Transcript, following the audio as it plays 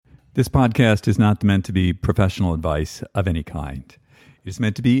This podcast is not meant to be professional advice of any kind. It is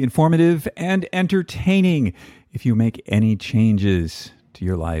meant to be informative and entertaining. If you make any changes to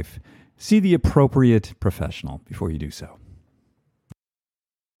your life, see the appropriate professional before you do so.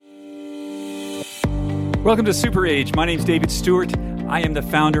 Welcome to Super Age. My name is David Stewart. I am the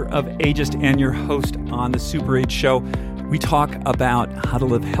founder of Ageist and your host on the Super Age Show. We talk about how to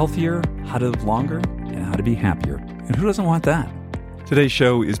live healthier, how to live longer, and how to be happier. And who doesn't want that? Today's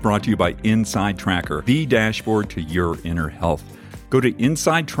show is brought to you by Inside Tracker, the dashboard to your inner health. Go to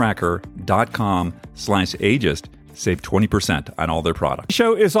insidetracker.com/ageist. Save 20% on all their products. The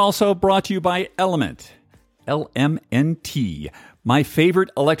show is also brought to you by Element, LMNT. My favorite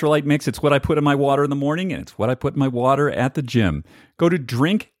electrolyte mix. It's what I put in my water in the morning, and it's what I put in my water at the gym. Go to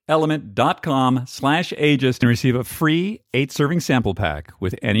drinkelement.com/ageist and receive a free 8-serving sample pack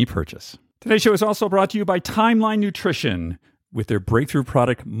with any purchase. Today's show is also brought to you by Timeline Nutrition with their breakthrough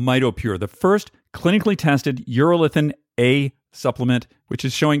product, MitoPure, the first clinically tested urolithin A supplement, which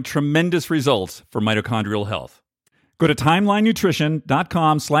is showing tremendous results for mitochondrial health. Go to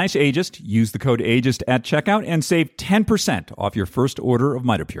timelinenutrition.com/ageist, use the code ageist at checkout, and save 10% off your first order of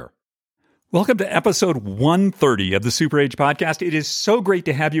MitoPure. Welcome to episode 130 of the Super Age Podcast. It is so great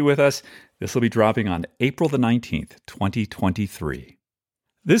to have you with us. This will be dropping on April the 19th, 2023.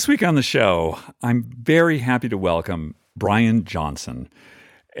 This week on the show, I'm very happy to welcome Bryan Johnson.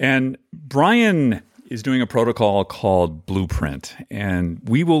 And Bryan is doing a protocol called Blueprint. And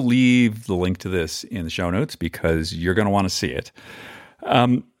we will leave the link to this in the show notes because you're going to want to see it.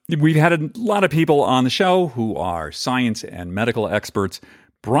 We've had a lot of people on the show who are science and medical experts.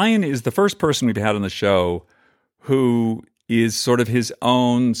 Bryan is the first person we've had on the show who is sort of his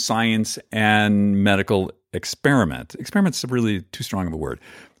own science and medical experiment. Experiment's really too strong of a word.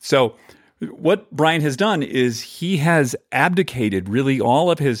 So what Bryan has done is he has abdicated really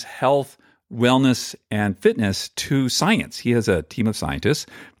all of his health, wellness, and fitness to science. He has a team of scientists,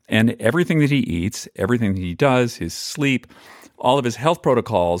 and everything that he eats, everything that he does, his sleep, all of his health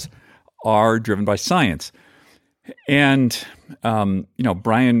protocols are driven by science. And,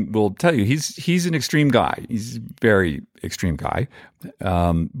 Bryan will tell you, he's an extreme guy. He's a very extreme guy.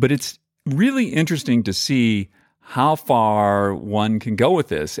 But it's really interesting to see how far one can go with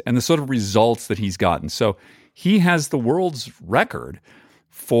this and the sort of results that he's gotten. So he has the world's record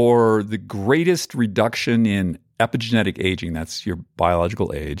for the greatest reduction in epigenetic aging, that's your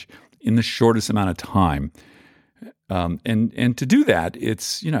biological age, in the shortest amount of time. And to do that,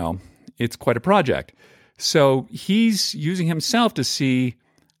 it's quite a project. So he's using himself to see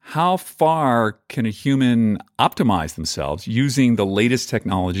how far can a human optimize themselves using the latest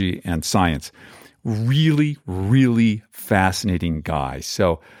technology and science. Really, really fascinating guy.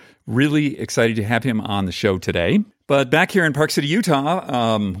 So really excited to have him on the show today. But back here in Park City,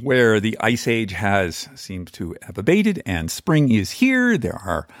 Utah, where the ice age seems to have abated and spring is here, there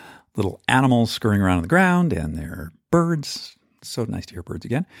are little animals scurrying around on the ground and there are birds. So nice to hear birds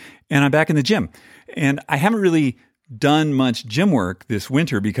again. And I'm back in the gym. And I haven't really done much gym work this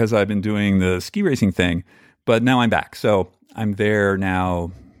winter because I've been doing the ski racing thing, but now I'm back. So I'm there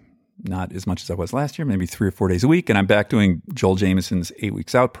now, not as much as I was last year, maybe 3 or 4 days a week. And I'm back doing Joel Jamieson's 8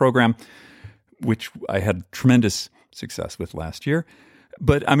 Weeks Out program, which I had tremendous success with last year.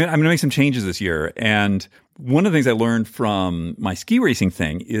 But I'm going to make some changes this year. And one of the things I learned from my ski racing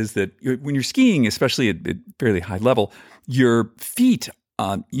thing is that when you're skiing, especially at fairly high level, your feet,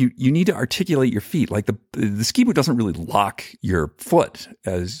 you need to articulate your feet. Like the ski boot doesn't really lock your foot,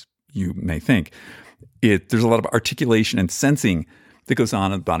 as you may think. There's a lot of articulation and sensing that goes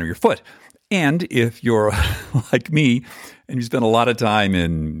on at the bottom of your foot. And if you're like me and you spend a lot of time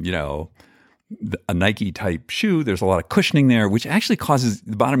in, a Nike type shoe, there's a lot of cushioning there, which actually causes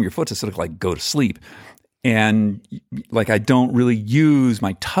the bottom of your foot to sort of like go to sleep. And like I don't really use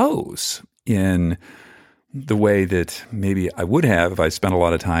my toes in the way that maybe I would have if I spent a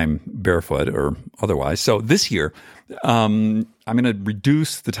lot of time barefoot or otherwise. So this year, I'm going to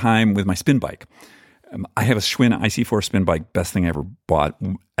reduce the time with my spin bike. I have a Schwinn IC4 spin bike, best thing I ever bought.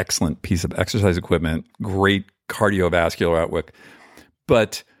 Excellent piece of exercise equipment, great cardiovascular outlook,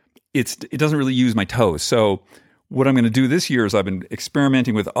 but it doesn't really use my toes. So what I'm going to do this year is I've been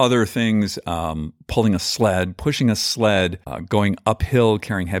experimenting with other things, pulling a sled, pushing a sled, going uphill,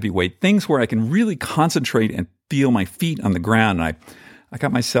 carrying heavy weight, things where I can really concentrate and feel my feet on the ground. And I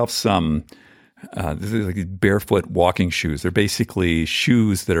got myself some like barefoot walking shoes. They're basically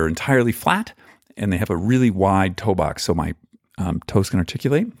shoes that are entirely flat, and they have a really wide toe box so my toes can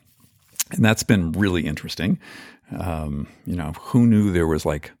articulate. And that's been really interesting. Who knew there was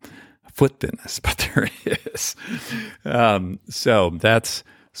like foot fitness, but there is. So that's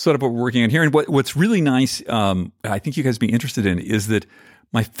sort of what we're working on here. And what's really nice, I think you guys be interested in, is that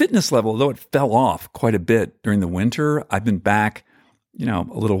my fitness level, though it fell off quite a bit during the winter, I've been back, a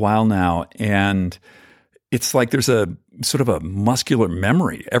little while now, and it's like there's a sort of a muscular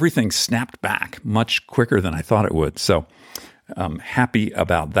memory. Everything snapped back much quicker than I thought it would. So I'm happy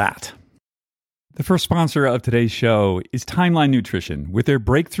about that. The first sponsor of today's show is Timeline Nutrition with their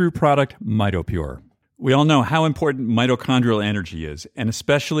breakthrough product, MitoPure. We all know how important mitochondrial energy is, and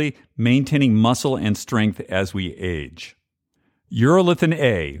especially maintaining muscle and strength as we age. Urolithin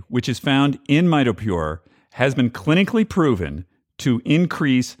A, which is found in MitoPure, has been clinically proven to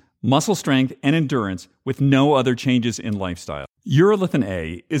increase muscle strength and endurance with no other changes in lifestyle. Urolithin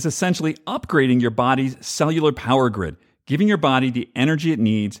A is essentially upgrading your body's cellular power grid, giving your body the energy it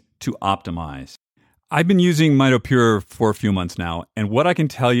needs to optimize. I've been using MitoPure for a few months now, and what I can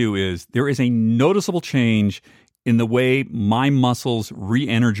tell you is there is a noticeable change in the way my muscles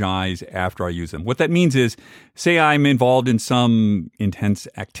re-energize after I use them. What that means is, say I'm involved in some intense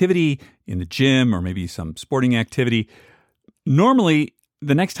activity in the gym or maybe some sporting activity. Normally,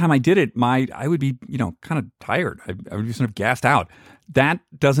 the next time I did it, I would be, kind of tired. I would be sort of gassed out. That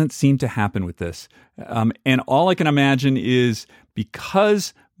doesn't seem to happen with this. And all I can imagine is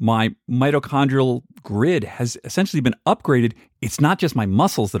because my mitochondrial grid has essentially been upgraded, it's not just my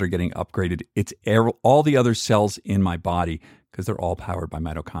muscles that are getting upgraded, it's all the other cells in my body because they're all powered by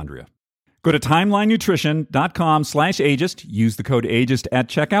mitochondria. Go to timelinenutrition.com/ageist, use the code ageist at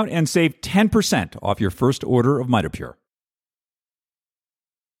checkout, and save 10% off your first order of MitoPure.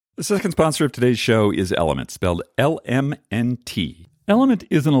 The second sponsor of today's show is Element, spelled LMNT. Element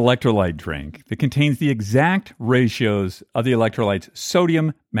is an electrolyte drink that contains the exact ratios of the electrolytes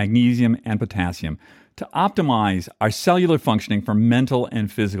sodium, magnesium, and potassium to optimize our cellular functioning for mental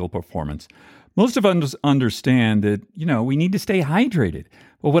and physical performance. Most of us understand that, we need to stay hydrated.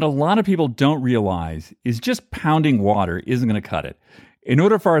 But what a lot of people don't realize is just pounding water isn't going to cut it. In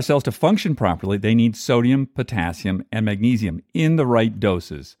order for our cells to function properly, they need sodium, potassium, and magnesium in the right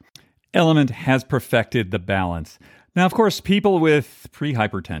doses. Element has perfected the balance. Now, of course, people with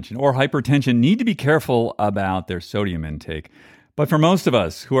prehypertension or hypertension need to be careful about their sodium intake. But for most of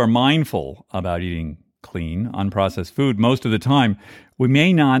us who are mindful about eating clean, unprocessed food most of the time, we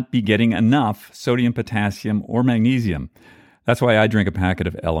may not be getting enough sodium, potassium, or magnesium. That's why I drink a packet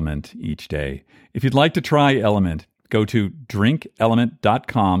of Element each day. If you'd like to try Element, go to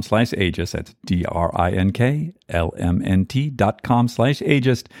drinkelement.com/ageist, that's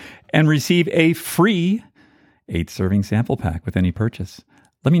DRINKLMNT.com/ageist, and receive a free 8-serving sample pack with any purchase.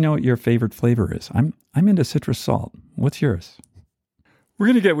 Let me know what your favorite flavor is. I'm into citrus salt. What's yours? We're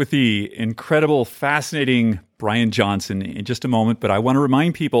going to get with the incredible, fascinating Bryan Johnson in just a moment, but I want to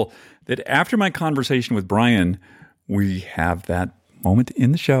remind people that after my conversation with Bryan, we have that moment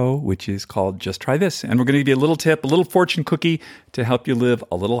in the show, which is called Just Try This. And we're going to give you a little tip, a little fortune cookie to help you live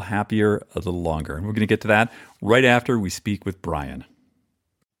a little happier, a little longer. And we're going to get to that right after we speak with Bryan.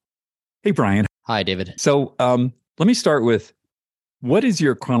 Hey, Bryan. Hi, David. So let me start with, what is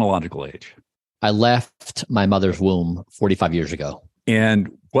your chronological age? I left my mother's womb 45 years ago. And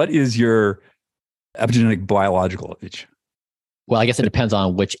what is your epigenetic biological age? Well, I guess it depends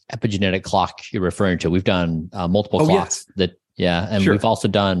on which epigenetic clock you're referring to. We've done multiple clocks. Yes. And sure. We've also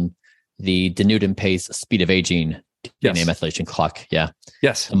done the denudin pace speed of aging DNA methylation clock. Yeah.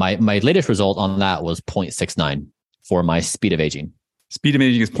 Yes. So my latest result on that was 0.69 for my speed of aging. Speed of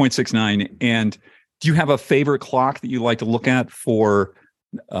aging is 0.69. And do you have a favorite clock that you like to look at for,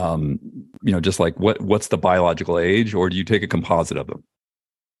 just like what's the biological age, or do you take a composite of them?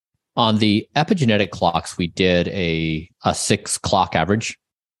 On the epigenetic clocks, we did a 6 clock average.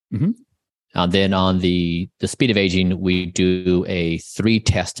 Mm-hmm. And then on the speed of aging, we do a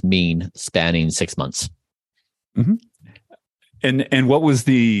 3-test mean spanning 6 months. Mm-hmm. And what was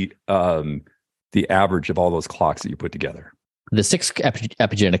the average of all those clocks that you put together? The 6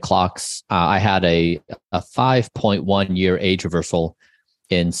 epigenetic clocks, I had a 5.1 year age reversal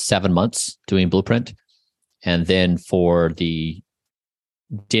in 7 months doing Blueprint. And then for the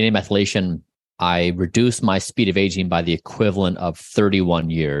DNA methylation, I reduced my speed of aging by the equivalent of 31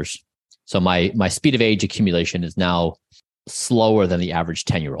 years. So my speed of age accumulation is now slower than the average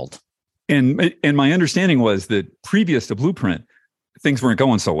 10-year-old. And my understanding was that previous to Blueprint, things weren't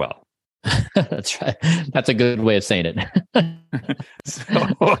going so well. That's right. That's a good way of saying it. So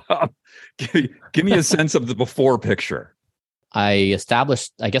give me a sense of the before picture. I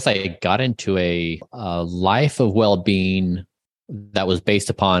got into a life of well-being that was based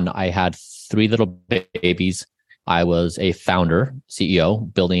upon, I had 3 little babies. I was a founder,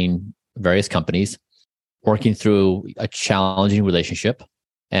 CEO, building various companies, working through a challenging relationship.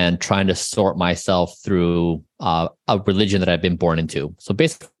 and trying to sort myself through a religion that I've been born into. So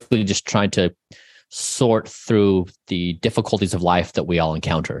basically just trying to sort through the difficulties of life that we all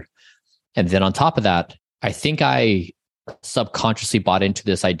encounter. And then on top of that, I think I subconsciously bought into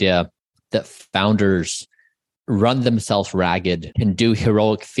this idea that founders run themselves ragged and do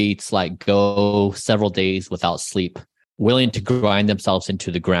heroic feats like go several days without sleep, willing to grind themselves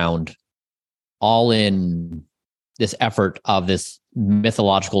into the ground, all in this effort of this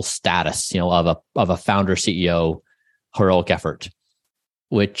mythological status, of a founder CEO heroic effort,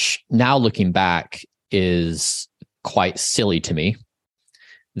 which now looking back is quite silly to me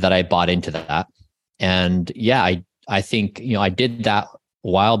that I bought into that. And yeah, I think, I did that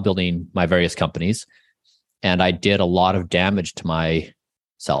while building my various companies, and I did a lot of damage to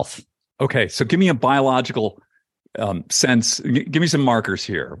myself. Okay, so give me a biological sense. Give me some markers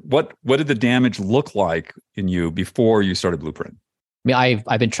here. What did the damage look like in you before you started Blueprint? I mean,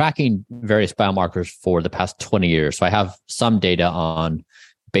 I've been tracking various biomarkers for the past 20 years. So I have some data on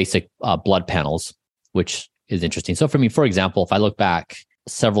basic blood panels, which is interesting. So for example, if I look back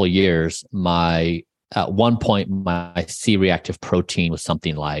several years, at one point, my C-reactive protein was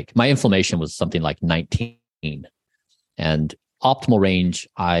something like, my inflammation was something like 19. And optimal range,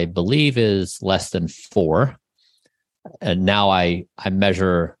 I believe, is less than 4. And now I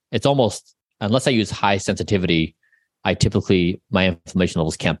measure, it's almost, unless I use high sensitivity, my inflammation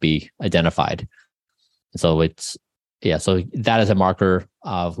levels can't be identified. So so that is a marker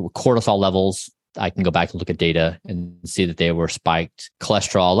of cortisol levels. I can go back and look at data and see that they were spiked.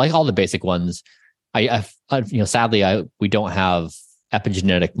 Cholesterol, like all the basic ones. Sadly, we don't have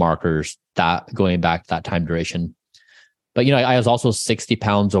epigenetic markers that going back that time duration. But, I was also 60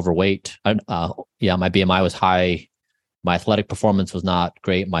 pounds overweight. My BMI was high. My athletic performance was not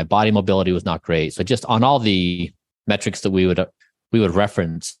great. My body mobility was not great. So just on all the metrics that we would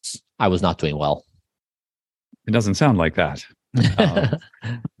reference, I was not doing well. It doesn't sound like that.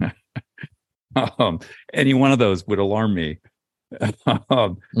 Any one of those would alarm me.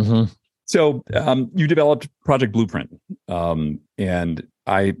 Mm-hmm. So you developed Project Blueprint, and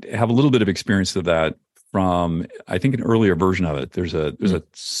I have a little bit of experience of that from, I think, an earlier version of it. There's a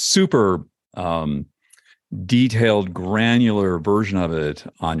super detailed, granular version of it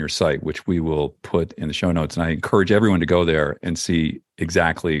on your site, which we will put in the show notes. And I encourage everyone to go there and see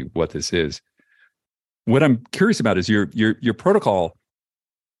exactly what this is. What I'm curious about is your protocol.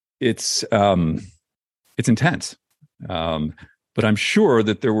 It's intense, but I'm sure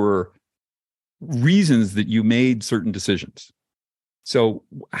that there were reasons that you made certain decisions. So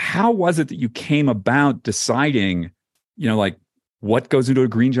how was it that you came about deciding, what goes into a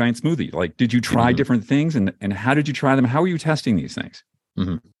Green Giant smoothie? Like, did you try different things, and how did you try them? How are you testing these things?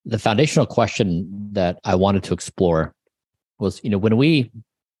 Mm-hmm. The foundational question that I wanted to explore was,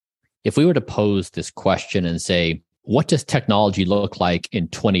 if we were to pose this question and say, what does technology look like in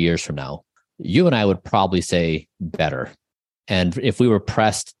 20 years from now? You and I would probably say better. And if we were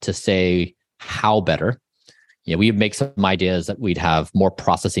pressed to say how better, we'd make some ideas that we'd have more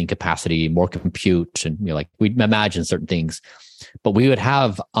processing capacity, more compute, and we'd imagine certain things, but we would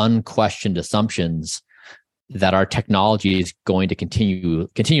have unquestioned assumptions that our technology is going to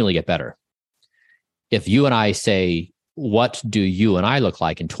continually get better. If you and I say, what do you and I look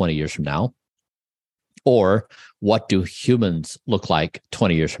like in 20 years from now? Or what do humans look like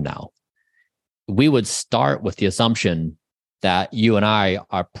 20 years from now? We would start with the assumption that you and I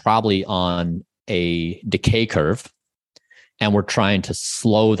are probably on a decay curve, and we're trying to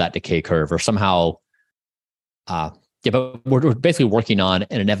slow that decay curve or somehow, but we're basically working on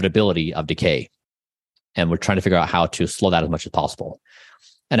an inevitability of decay, and we're trying to figure out how to slow that as much as possible.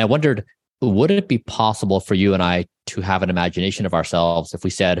 And I wondered, would it be possible for you and I to have an imagination of ourselves if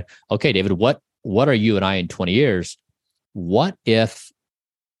we said, okay, David, what are you and I in 20 years? What if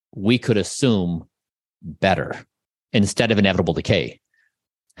we could assume better instead of inevitable decay?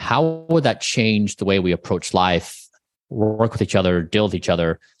 How would that change the way we approach life, work with each other, deal with each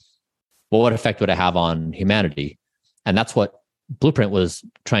other? What effect would it have on humanity? And that's what Blueprint was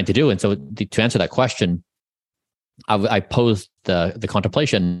trying to do. And so to answer that question, I posed the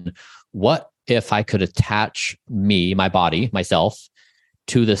contemplation, what if I could attach my body, myself,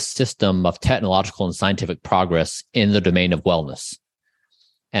 to the system of technological and scientific progress in the domain of wellness?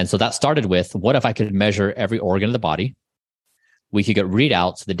 And so that started with, what if I could measure every organ of the body? We could get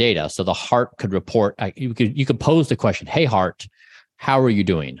readouts of the data. So the heart could report, you could pose the question, hey, heart, how are you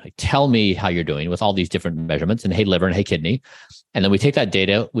doing? Tell me how you're doing with all these different measurements, and hey, liver, and hey, kidney. And then we take that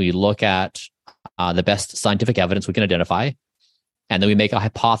data, we look at the best scientific evidence we can identify, and then we make a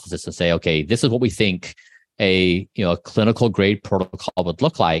hypothesis and say, okay, this is what we think a clinical grade protocol would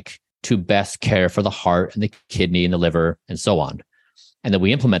look like to best care for the heart and the kidney and the liver and so on. And then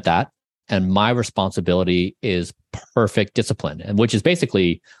we implement that. And my responsibility is perfect discipline, and which is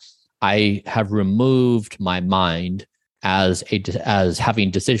basically I have removed my mind as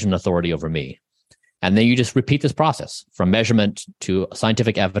having decision authority over me. And then you just repeat this process from measurement to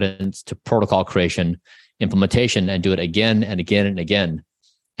scientific evidence to protocol creation, implementation, and do it again and again and again.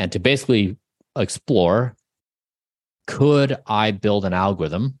 And to basically explore, could I build an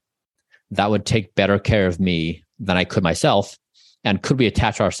algorithm that would take better care of me than I could myself? And could we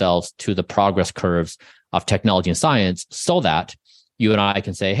attach ourselves to the progress curves of technology and science so that you and I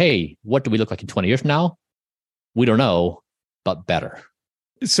can say, hey, what do we look like in 20 years from now? We don't know, but better.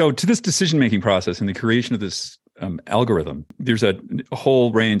 So to this decision-making process and the creation of this algorithm, there's a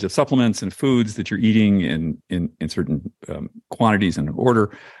whole range of supplements and foods that you're eating in certain quantities and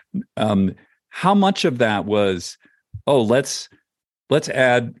order. How much of that was, let's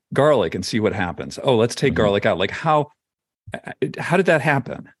add garlic and see what happens. Let's take garlic out. Like how did that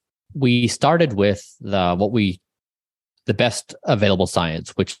happen? We started with the best available science,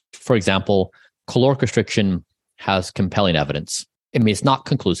 which, for example, caloric restriction has compelling evidence. I mean, it's not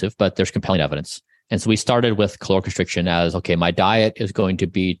conclusive, but there's compelling evidence. And so we started with caloric restriction as, okay, my diet is going to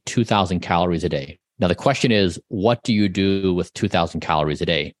be 2,000 calories a day. Now, the question is, what do you do with 2,000 calories a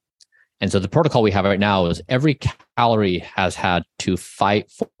day? And so the protocol we have right now is every calorie has had to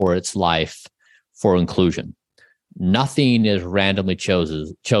fight for its life for inclusion. Nothing is randomly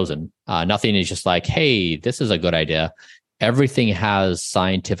chosen. Nothing is just like, hey, this is a good idea. Everything has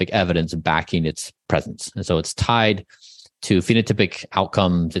scientific evidence backing its presence. And so it's tied to phenotypic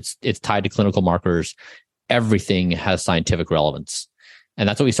outcomes. It's tied to clinical markers. Everything has scientific relevance. And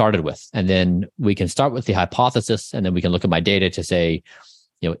that's what we started with. And then we can start with the hypothesis, and then we can look at my data to say,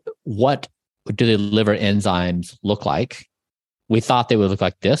 what do the liver enzymes look like? We thought they would look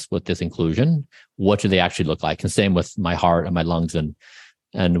like this with this inclusion. What do they actually look like? And same with my heart and my lungs and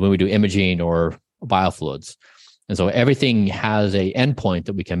when we do imaging or biofluids. And so everything has a endpoint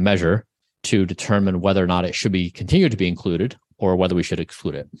that we can measure to determine whether or not it should be continued to be included or whether we should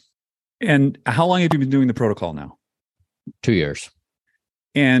exclude it. And how long have you been doing the protocol now? 2 years.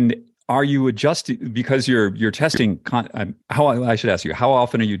 And are you adjusting because you're testing? I should ask you, how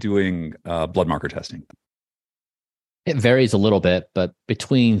often are you doing blood marker testing? It varies a little bit, but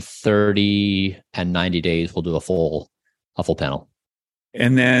between 30 and 90 days, we'll do a full panel.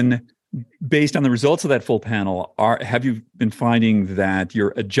 And then, based on the results of that full panel, have you been finding that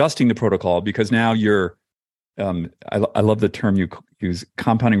you're adjusting the protocol because now you're? I love the term you use,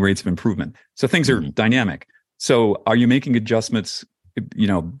 compounding rates of improvement. So things are dynamic. So are you making adjustments,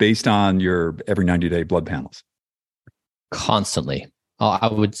 based on your every 90-day blood panels? Constantly. I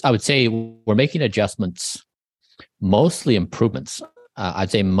would say we're making adjustments, mostly improvements.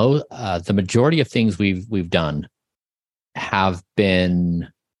 I'd say the majority of things we've done have been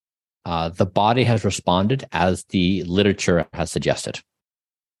the body has responded as the literature has suggested.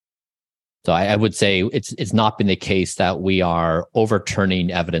 So I would say it's not been the case that we are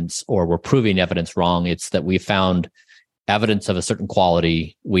overturning evidence or we're proving evidence wrong. It's that we found evidence of a certain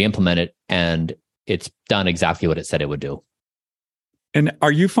quality, we implement it, and it's done exactly what it said it would do. And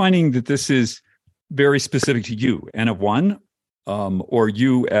are you finding that this is very specific to you, N of one, or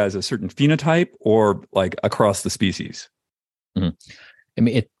you as a certain phenotype, or like across the species? Mm-hmm. I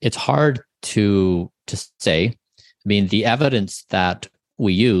mean, it's hard to say. I mean, the evidence that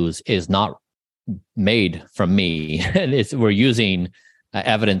we use is not made from me, and we're using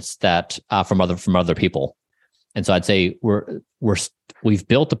evidence that from other people. And so I'd say we've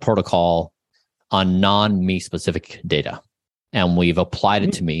built the protocol on non-me specific data, and we've applied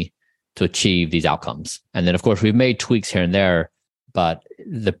it to me to achieve these outcomes. And then, of course, we've made tweaks here and there, but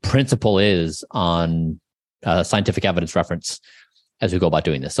the principle is on scientific evidence reference as we go about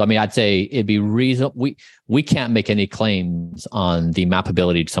doing this. So, I mean, I'd say it'd be reasonable. We can't make any claims on the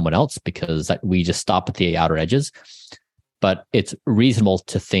mappability to someone else because we just stop at the outer edges. But it's reasonable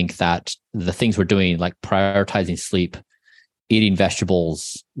to think that the things we're doing, like prioritizing sleep, eating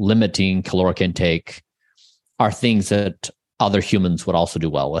vegetables, limiting caloric intake, are things that other humans would also do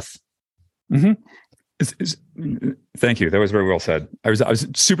well with. Mm-hmm. Thank you. That was very well said. I was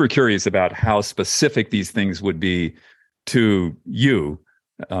super curious about how specific these things would be to you,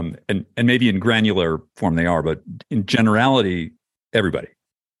 and maybe in granular form they are, but in generality, everybody.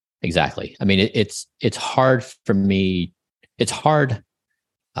 Exactly. I mean, it's hard for me. It's hard.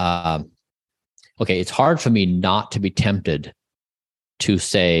 It's hard for me not to be tempted to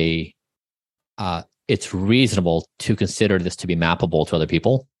say it's reasonable to consider this to be mappable to other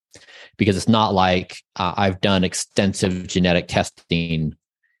people. because it's not like I've done extensive genetic testing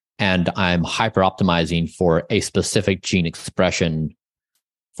and I'm hyper optimizing for a specific gene expression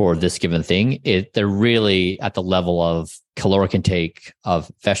for this given thing. They're really at the level of caloric intake,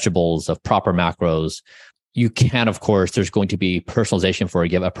 of vegetables, of proper macros. You can, of course, there's going to be personalization for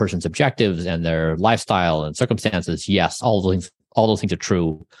a person's objectives and their lifestyle and circumstances. Yes, all those things are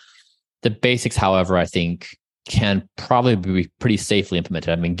true. The basics, however, I think can probably be pretty safely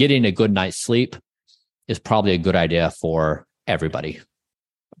implemented. I mean, getting a good night's sleep is probably a good idea for everybody.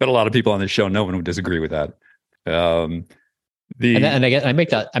 I bet a lot of people on this show, no one would disagree with that. And I make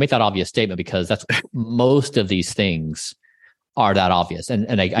that obvious statement because that's most of these things are that obvious.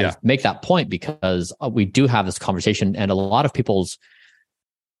 And I make that point because we do have this conversation, and a lot of people's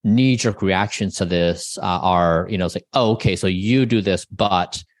knee-jerk reactions to this are, it's like, oh, okay, so you do this,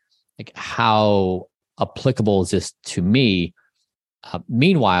 but like, how applicable is this to me?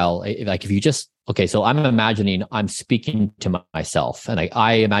 Meanwhile, like if you just, okay, so I'm imagining I'm speaking to myself, and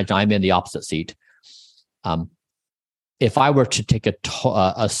I imagine I'm in the opposite seat. If I were to take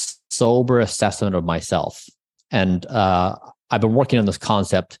a sober assessment of myself, and I've been working on this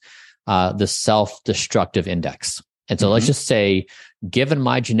concept, the self-destructive index. And so let's just say, given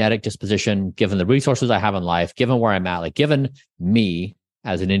my genetic disposition, given the resources I have in life, given where I'm at, like given me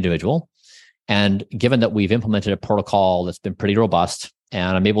as an individual, and given that we've implemented a protocol that's been pretty robust,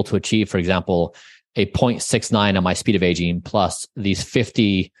 and I'm able to achieve, for example, a 0.69 on my speed of aging plus these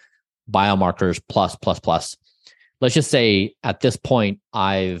 50 biomarkers plus. Let's just say at this point,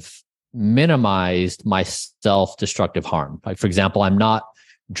 I've minimized my self-destructive harm. Like, for example, I'm not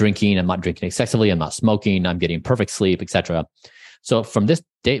drinking excessively, I'm not smoking, I'm getting perfect sleep, etc. So from this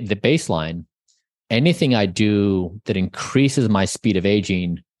the baseline, anything I do that increases my speed of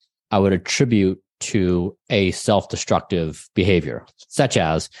aging, I would attribute to a self-destructive behavior, such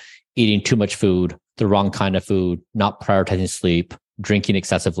as eating too much food, the wrong kind of food, not prioritizing sleep, drinking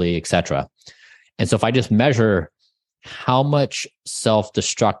excessively, etc. And so if I just measure how much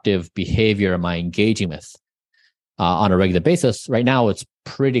self-destructive behavior am I engaging with on a regular basis, right now it's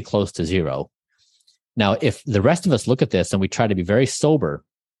pretty close to zero. Now, if the rest of us look at this and we try to be very sober,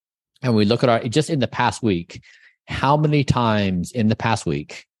 and we look at just in the past week, how many times in the past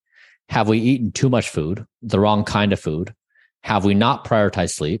week have we eaten too much food, the wrong kind of food? Have we not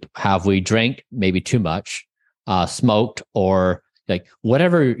prioritized sleep? Have we drank maybe too much, smoked, or like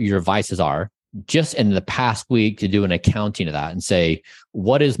whatever your vices are? Just in the past week, to do an accounting of that and say,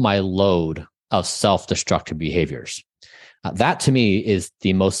 what is my load of self-destructive behaviors? That to me is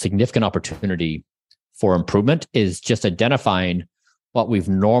the most significant opportunity for improvement, is just identifying what we've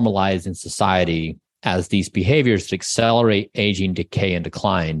normalized in society as these behaviors that accelerate aging, decay, and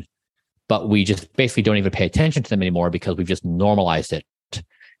decline. But we just basically don't even pay attention to them anymore because we've just normalized it,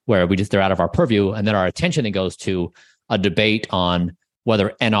 where they're out of our purview. And then our attention then goes to a debate on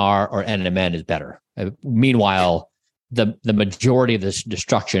whether NR or NMN is better. Meanwhile, the majority of this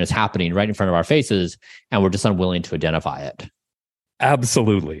destruction is happening right in front of our faces, and we're just unwilling to identify it.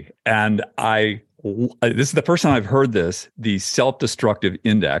 Absolutely. And this is the first time I've heard this, the self-destructive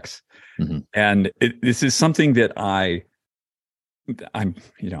index. Mm-hmm. And this is something that I'm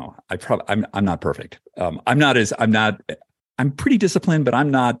not perfect. I'm pretty disciplined, but I'm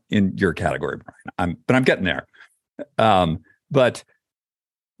not in your category, Bryan. But I'm getting there. But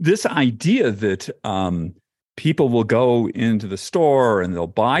this idea that people will go into the store and they'll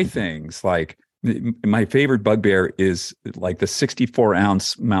buy things like, my favorite bugbear is like the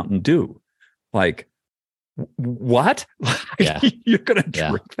 64-ounce Mountain Dew. Like, what? Yeah. You're going to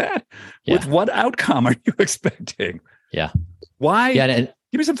drink that? Yeah. With what outcome are you expecting? Yeah. Why? Yeah, give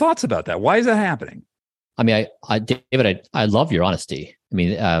me some thoughts about that. Why is that happening? I mean, David, I love your honesty. I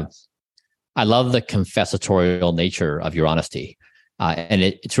mean, I love the confessatorial nature of your honesty. And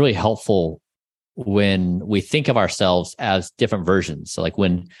it's really helpful when we think of ourselves as different versions. So like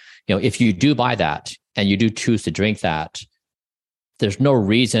when, if you do buy that and you do choose to drink that, there's no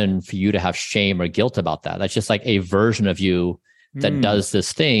reason for you to have shame or guilt about that. That's just like a version of you that does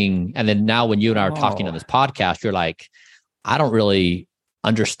this thing. And then now when you and I are talking on this podcast, you're like, I don't really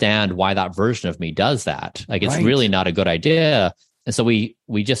understand why that version of me does that. Like, it's really not a good idea. And so we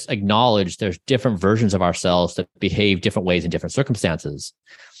just acknowledge there's different versions of ourselves that behave different ways in different circumstances.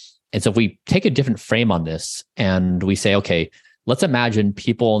 And so if we take a different frame on this and we say, okay, let's imagine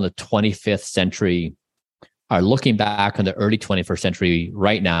people in the 25th century are looking back on the early 21st century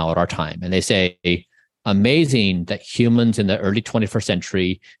right now at our time. And they say, amazing that humans in the early 21st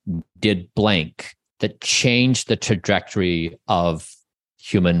century did blank that changed the trajectory of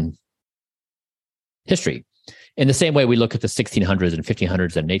human history. In the same way we look at the 1600s and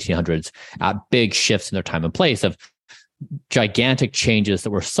 1500s and 1800s, big shifts in their time and place of gigantic changes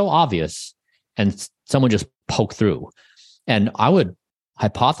that were so obvious and someone just poked through. And I would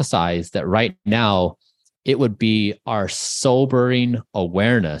hypothesize that right now it would be our sobering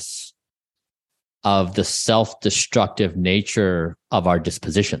awareness of the self-destructive nature of our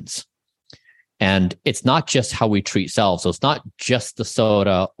dispositions. And it's not just how we treat selves. So it's not just the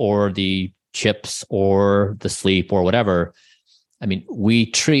soda or the chips or the sleep or whatever. I mean, we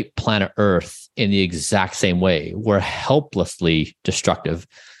treat planet Earth in the exact same way. We're helplessly destructive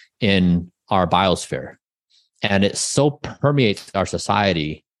in our biosphere. And it so permeates our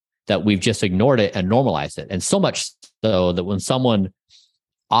society that we've just ignored it and normalized it. And so much so that when someone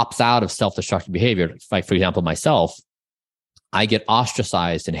opts out of self-destructive behavior, like for example, myself, I get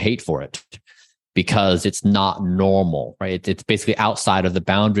ostracized and hate for it because it's not normal, right? It's basically outside of the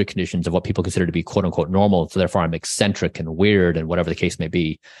boundary conditions of what people consider to be quote unquote normal. So therefore I'm eccentric and weird and whatever the case may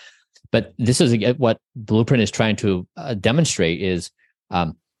be. But this is what Blueprint is trying to demonstrate is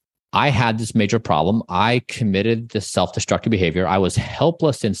I had this major problem. I committed this self-destructive behavior. I was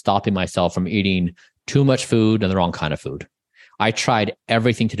helpless in stopping myself from eating too much food and the wrong kind of food. I tried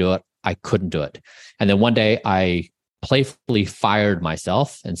everything to do it. I couldn't do it. And then one day I playfully fired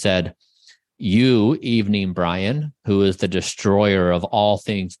myself and said, you, evening Bryan, who is the destroyer of all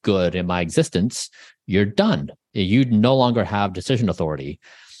things good in my existence, you're done. You no longer have decision authority.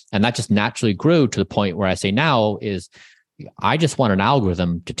 And that just naturally grew to the point where I say now is, I just want an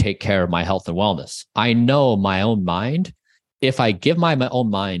algorithm to take care of my health and wellness. I know my own mind. If I give my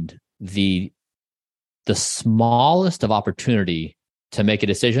own mind the smallest of opportunity to make a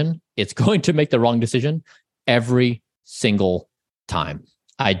decision, it's going to make the wrong decision every single time.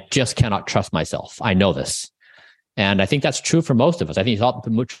 I just cannot trust myself. I know this. And I think that's true for most of us. I think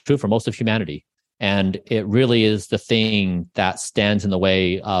it's true for most of humanity. And it really is the thing that stands in the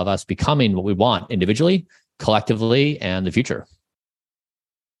way of us becoming what we want individually, collectively, and the future.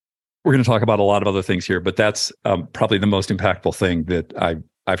 We're going to talk about a lot of other things here, but that's probably the most impactful thing that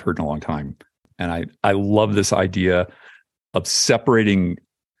I've heard in a long time. And I love this idea of separating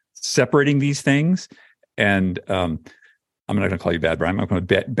these things. And I'm not going to call you Bad Bryan. I'm going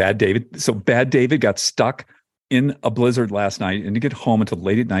to Bad David. So Bad David got stuck in a blizzard last night and didn't get home until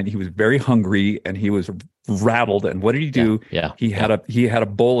late at night. He was very hungry and he was rattled. And what did he do? He had a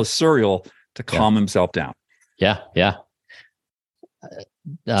bowl of cereal to calm himself down. Yeah.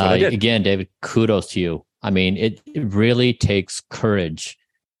 Again, David, kudos to you. I mean, it really takes courage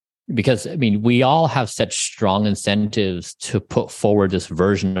because, I mean, we all have such strong incentives to put forward this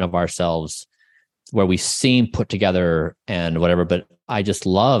version of ourselves where we seem put together and whatever, but I just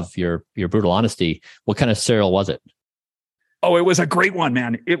love your brutal honesty. What kind of cereal was it? Oh, it was a great one,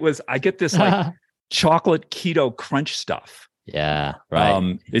 man. I get this like chocolate keto crunch stuff. Yeah,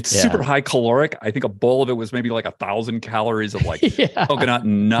 right. It's super high caloric. I think a bowl of it was maybe like 1,000 calories of like coconut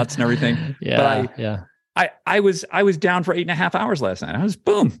and nuts and everything. I was down for 8.5 hours last night. I was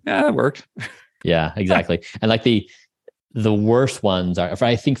boom. Yeah, that worked. Yeah, exactly. And like the worst ones are,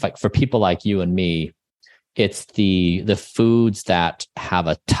 I think like for people like you and me, it's the foods that have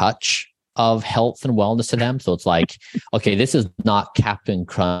a touch of health and wellness to them. So it's like, okay, this is not Captain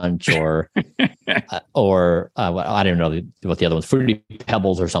Crunch or I don't know what the other ones, Fruity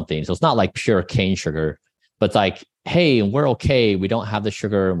Pebbles or something. So it's not like pure cane sugar, but it's like, hey, we're okay. We don't have the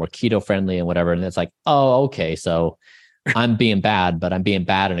sugar and we're keto friendly and whatever. And it's like, oh, okay. So I'm being bad, but I'm being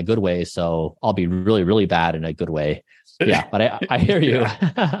bad in a good way. So I'll be really, really bad in a good way. Yeah, but I hear you.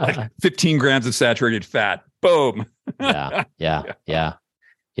 Like 15 grams of saturated fat. Boom. Yeah.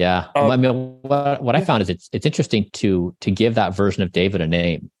 I mean, what I found is it's interesting to give that version of David a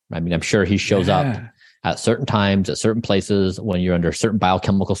name. I mean, I'm sure he shows up at certain times, at certain places when you're under certain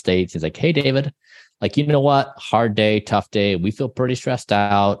biochemical states. He's like, hey, David, like, you know what? Hard day, tough day. We feel pretty stressed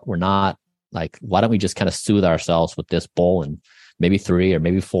out. We're not like, why don't we just kind of soothe ourselves with this bowl and maybe 3 or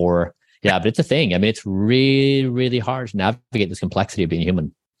maybe 4. Yeah, but it's a thing. I mean, it's really, really hard to navigate this complexity of being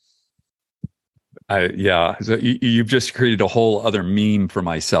human. So you've just created a whole other meme for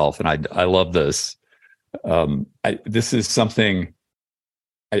myself, and I love this. This is something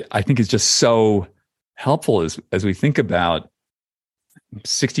I think is just so helpful as we think about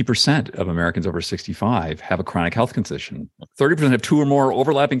 60% of Americans over 65 have a chronic health condition. 30% have 2 or more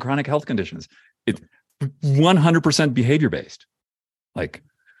overlapping chronic health conditions. It's 100% behavior based. Like,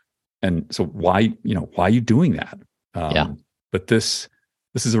 and so why are you doing that? But this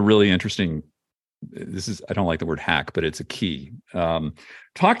is a really interesting. I don't like the word hack, but it's a key.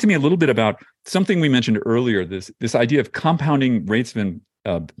 Talk to me a little bit about something we mentioned earlier. This idea of compounding rates of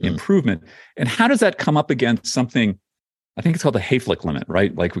improvement. And how does that come up against something? I think it's called the Hayflick limit,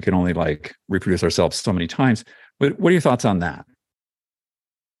 right? Like we can only like reproduce ourselves so many times. What are your thoughts on that?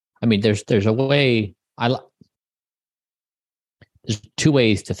 I mean, there's a way. There's two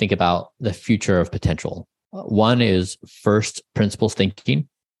ways to think about the future of potential. One is first principles thinking,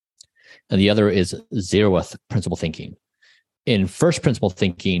 and the other is zeroth principle thinking. In first principle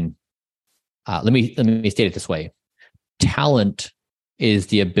thinking, let me state it this way: talent is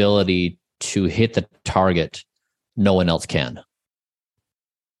the ability to hit the target no one else can.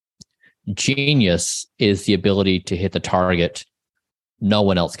 Genius is the ability to hit the target no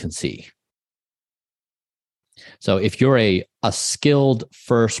one else can see. So if you're a skilled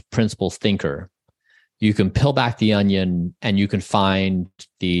first principles thinker, you can peel back the onion and you can find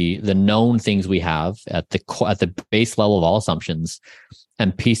the known things we have at the base level of all assumptions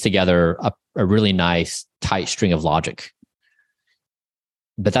and piece together a really nice tight string of logic.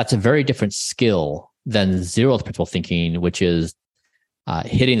 But that's a very different skill than zeroth principle thinking, which is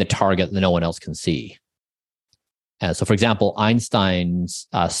hitting the target that no one else can see. So, for example, Einstein's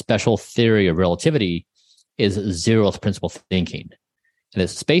special theory of relativity is zeroth principle thinking. And that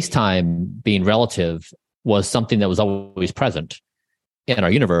space-time being relative was something that was always present in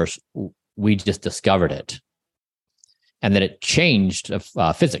our universe. We just discovered it. And then it changed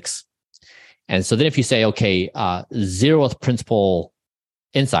physics. And so then if you say, okay, zeroth principle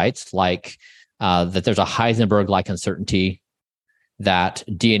insights like that there's a Heisenberg-like uncertainty, that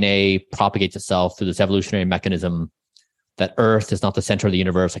DNA propagates itself through this evolutionary mechanism, that Earth is not the center of the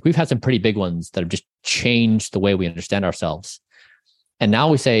universe. Like we've had some pretty big ones that have just changed the way we understand ourselves. And now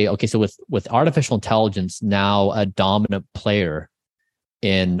we say, okay, so with artificial intelligence now a dominant player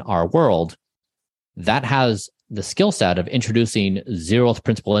in our world, that has the skill set of introducing zeroth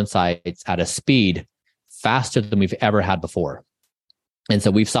principle insights at a speed faster than we've ever had before. And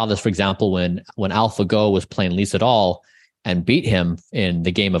so we saw this, for example, when AlphaGo was playing Lee Sedol and beat him in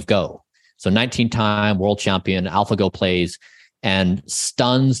the game of Go. So 19-time world champion AlphaGo plays and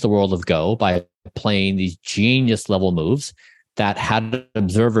stuns the world of Go by playing these genius level moves that had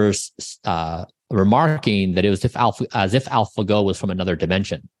observers remarking that it was as if AlphaGo was from another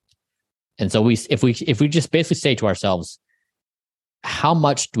dimension. And so if we just basically say to ourselves, how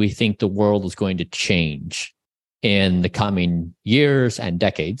much do we think the world is going to change in the coming years and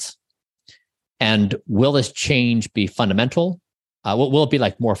decades? And will this change be fundamental? Will it be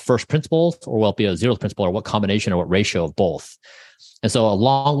like more first principles, or will it be a zeroth principle, or what combination or what ratio of both? And so a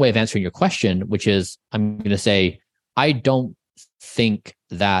long way of answering your question, which is, I'm going to say, I don't think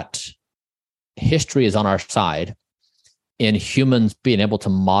that history is on our side in humans being able to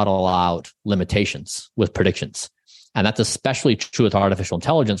model out limitations with predictions. And that's especially true with artificial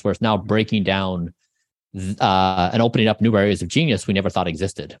intelligence, where it's now breaking down and opening up new areas of genius we never thought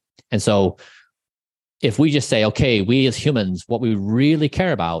existed. And so if we just say, okay, we as humans, what we really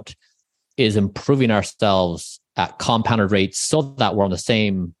care about is improving ourselves at compounded rates so that we're on the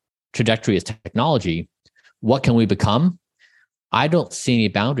same trajectory as technology, what can we become? I don't see any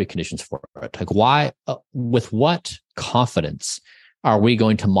boundary conditions for it. Like why, with what confidence are we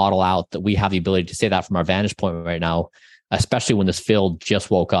going to model out that we have the ability to say that from our vantage point right now, especially when this field just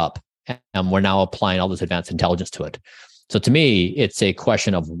woke up and we're now applying all this advanced intelligence to it? So to me, it's a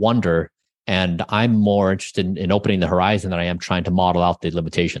question of wonder. And I'm more interested in opening the horizon than I am trying to model out the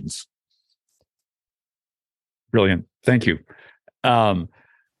limitations. Brilliant. Thank you. I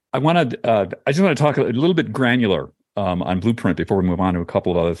just want to talk a little bit granular on Blueprint before we move on to a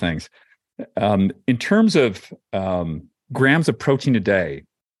couple of other things. In terms of grams of protein a day,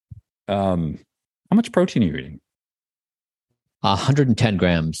 how much protein are you eating? 110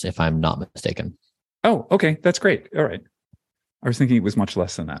 grams, if I'm not mistaken. Oh, okay. That's great. All right. I was thinking it was much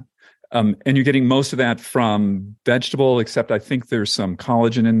less than that. And you're getting most of that from vegetable, except I think there's some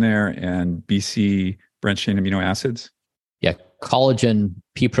collagen in there and BC branched chain amino acids. Yeah, collagen,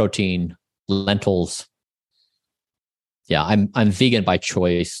 pea protein, lentils. Yeah, I'm vegan by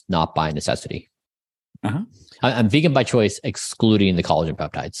choice, not by necessity. Uh-huh. I'm vegan by choice, excluding the collagen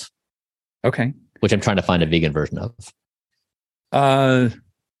peptides. Okay. Which I'm trying to find a vegan version of. I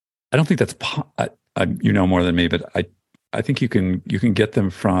don't think that's you know more than me, but I think you can get them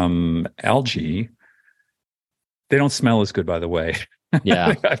from algae. They don't smell as good, by the way.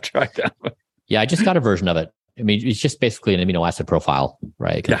 Yeah, I've tried that. Yeah, I just got a version of it. I mean, it's just basically an amino acid profile,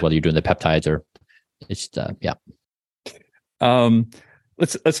 right? Because whether you're doing the peptides or it's yeah.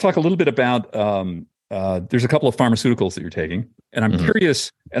 Let's talk a little bit about. There's a couple of pharmaceuticals that you're taking, and I'm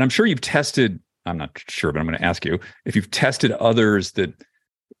curious, and I'm sure you've tested. I'm not sure, but I'm going to ask you if you've tested others that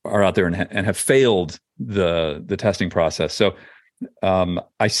are out there and have failed the testing process. So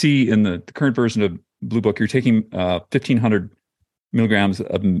I see in the current version of Blue Book, you're taking 1,500 milligrams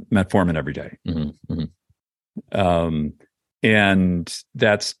of metformin every day. Mm-hmm. Mm-hmm. And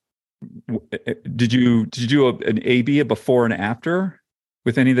that's, did you do an A/B, a before and after,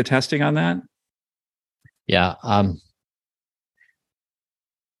 with any of the testing on that? Yeah.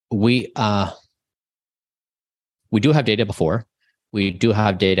 We do have data before. We do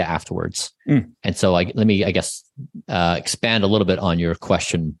have data afterwards. And so let me, I guess, expand a little bit on your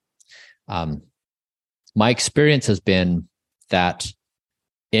question. My experience has been that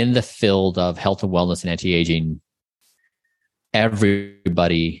in the field of health and wellness and anti-aging,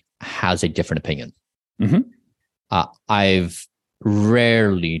 everybody has a different opinion. Mm-hmm. I've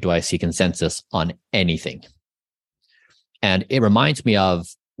rarely do I see consensus on anything. And it reminds me of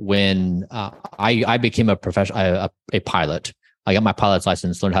when I became a professional, a pilot. I got my pilot's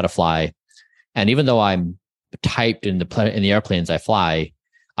license, learned how to fly. And even though I'm typed in the airplanes I fly,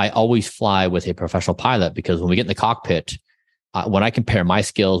 I always fly with a professional pilot, because when we get in the cockpit, when I compare my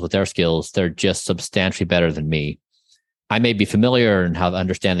skills with their skills, they're just substantially better than me. I may be familiar and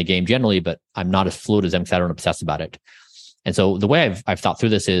understand the game generally, but I'm not as fluid as them because I don't obsess about it. And so the way I've thought through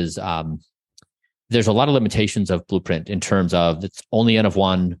this is there's a lot of limitations of Blueprint in terms of it's only N of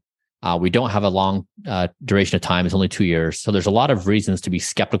one. We don't have a long duration of time. It's only 2 years. So there's a lot of reasons to be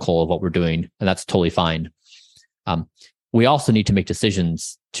skeptical of what we're doing, and that's totally fine. We also need to make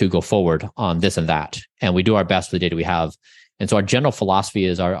decisions to go forward on this and that, and we do our best with the data we have. And so our general philosophy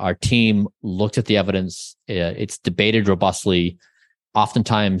is our team looks at the evidence. It's debated robustly.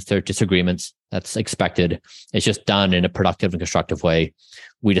 Oftentimes there are disagreements. That's expected. It's just done in a productive and constructive way.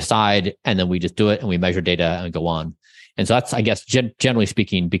 We decide, and then we just do it, and we measure data and go on. And so that's, I guess, generally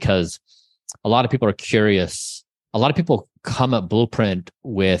speaking, because a lot of people are curious. A lot of people come at Blueprint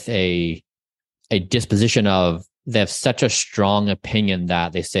with a disposition of, they have such a strong opinion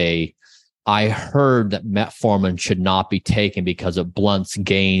that they say, I heard that metformin should not be taken because it blunts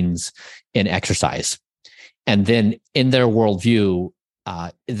gains in exercise. And then in their worldview,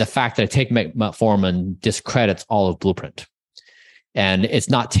 the fact that I take metformin discredits all of Blueprint. And it's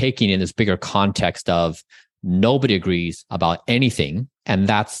not taking in this bigger context of nobody agrees about anything, and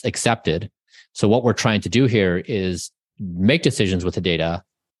that's accepted. So what we're trying to do here is make decisions with the data,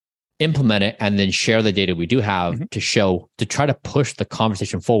 implement it, and then share the data we do have to try to push the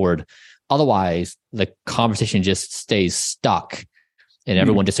conversation forward. Otherwise, the conversation just stays stuck and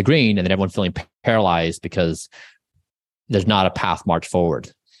everyone disagreeing, and then everyone feeling paralyzed because there's not a path march forward.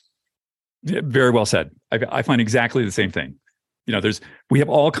 Yeah, very well said. I find exactly the same thing. We have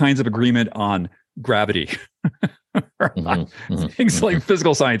all kinds of agreement on gravity, things like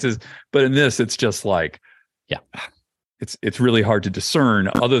physical sciences, but in this, it's just like, it's really hard to discern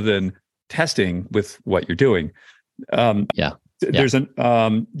other than testing with what you're doing. There's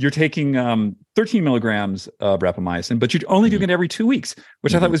you're taking 13 milligrams of rapamycin, but you're only doing it every 2 weeks,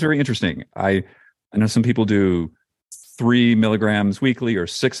 which I thought was very interesting. I know some people do 3 milligrams weekly or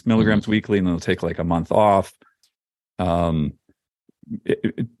 6 milligrams weekly, and they'll take like a month off.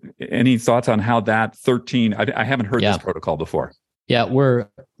 Any thoughts on how that 13? I haven't heard this protocol before. Yeah, we're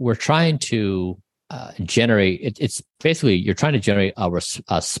trying to generate. It's basically you're trying to generate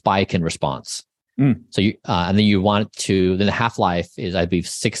a spike in response. So you and then you want to. Then the half-life is, I believe,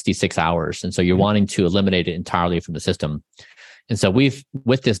 66 hours, and so you're wanting to eliminate it entirely from the system. And so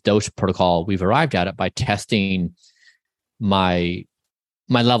with this dose protocol, we've arrived at it by testing my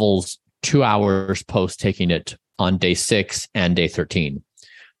levels 2 hours post taking it on day 6 and day 13.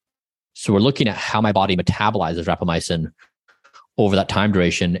 So we're looking at how my body metabolizes rapamycin over that time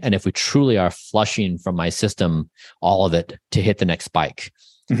duration, and if we truly are flushing from my system all of it to hit the next spike.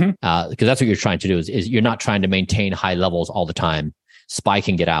 Because that's what you're trying to do is you're not trying to maintain high levels all the time. Spike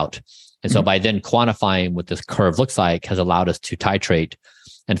and get out. And so by then quantifying what this curve looks like has allowed us to titrate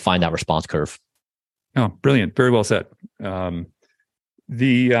and find that response curve. Oh, brilliant. Very well said. Have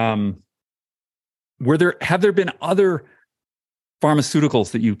there been other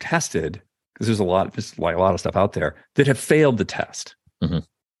pharmaceuticals that you tested? Because there's a lot of stuff out there that have failed the test.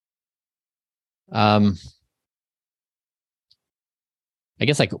 I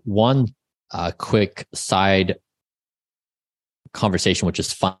guess like one quick side conversation, which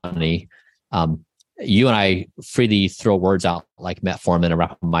is funny. You and I freely throw words out like metformin and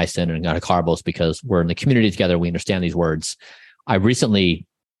rapamycin and acarbose because we're in the community together. We understand these words. I recently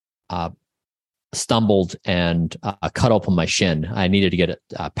stumbled and cut open my shin. I needed to get it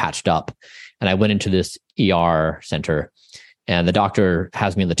patched up. And I went into this ER center, and the doctor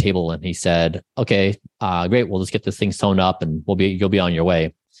has me on the table and he said, okay, great. We'll just get this thing sewn up and you'll be on your way.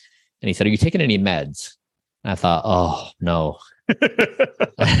 And he said, are you taking any meds? And I thought, oh no.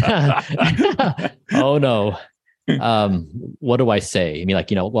 Oh no. What do I say? I mean, like,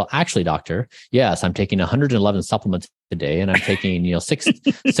 well, actually, doctor, yes, I'm taking 111 supplements a day, and I'm taking, six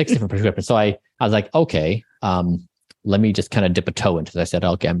different prescriptions. So I was like, okay, let me just kind of dip a toe into this. I said,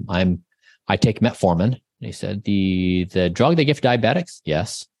 okay, I take metformin. And he said, the drug they give diabetics?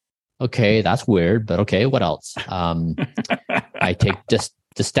 Yes. Okay, that's weird, but okay, what else? I take the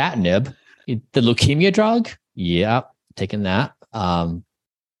statinib, the leukemia drug. Yeah, taking that.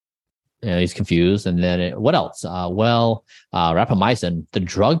 He's confused. And then what else? Rapamycin, the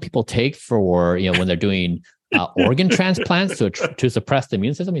drug people take for, when they're doing organ transplants to suppress the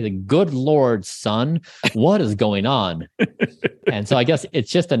immune system. He's like, good Lord, son, what is going on? And so I guess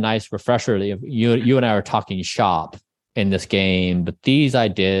it's just a nice refresher that you and I are talking shop in this game, but these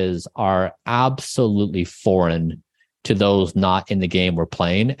ideas are absolutely foreign to those not in the game we're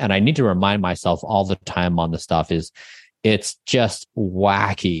playing. And I need to remind myself all the time on this stuff is it's just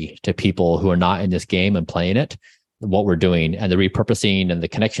wacky to people who are not in this game and playing it, what we're doing and the repurposing and the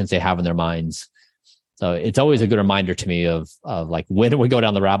connections they have in their minds. So it's always a good reminder to me of like, when do we go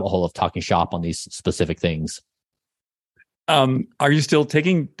down the rabbit hole of talking shop on these specific things? Are you still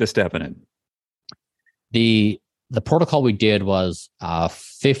taking Destepinin? The protocol we did was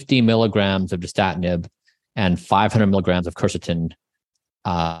 50 milligrams of Dastatinib and 500 milligrams of quercetin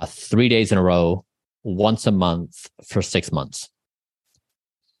 3 days in a row, once a month for 6 months.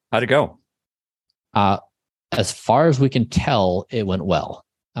 How'd it go? As far as we can tell, it went well.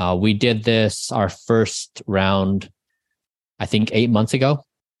 We did this, our first round, I think 8 months ago.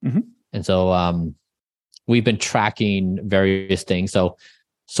 Mm-hmm. And so we've been tracking various things. So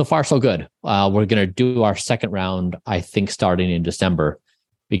far, so good. We're going to do our second round, I think, starting in December,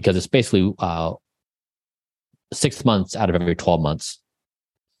 because it's basically 6 months out of every 12 months.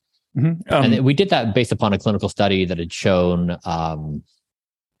 Mm-hmm. And we did that based upon a clinical study that had shown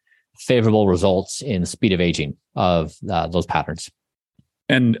favorable results in speed of aging of those patterns.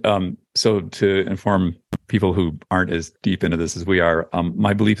 And so to inform people who aren't as deep into this as we are,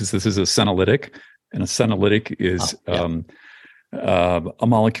 my belief is this is a senolytic, and a senolytic is a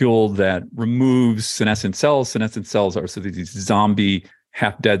molecule that removes senescent cells. Senescent cells are sort of these zombie,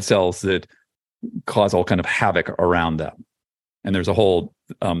 half-dead cells that cause all kind of havoc around them. And there's a whole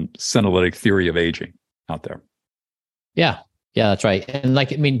senolytic theory of aging out there. Yeah, that's right. And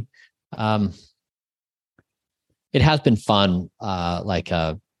it has been fun. Are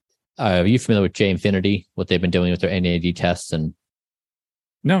you familiar with J Infinity? What they've been doing with their NAD tests? And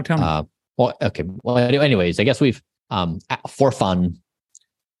no, tell me. Well, okay. Well, anyways, I guess we've for fun,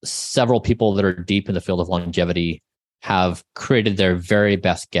 several people that are deep in the field of longevity have created their very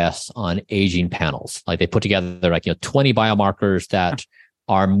best guess on aging panels. Like they put together 20 biomarkers that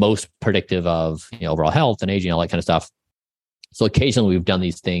are most predictive of overall health and aging, all that kind of stuff. So occasionally we've done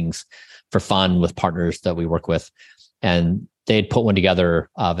these things for fun with partners that we work with, and they'd put one together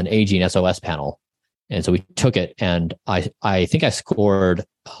of an aging SOS panel. And so we took it, and I think I scored,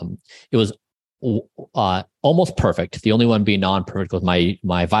 it was almost perfect. The only one being non-perfect was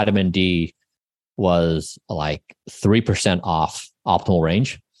my vitamin D was like 3% off optimal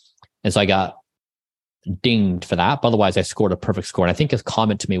range. And so I got dinged for that. But otherwise, I scored a perfect score. And I think his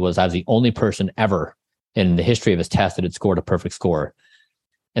comment to me was I was the only person ever in the history of his test that had scored a perfect score.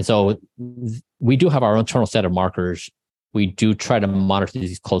 And so we do have our internal set of markers. We do try to monitor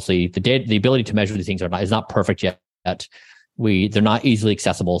these closely. The ability to measure these things is not perfect yet. They're not easily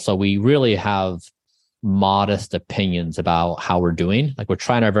accessible. So we really have modest opinions about how we're doing. Like we're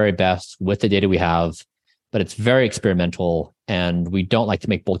trying our very best with the data we have, but it's very experimental and we don't like to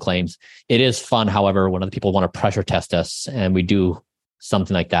make bold claims. It is fun, however, when other people want to pressure test us and we do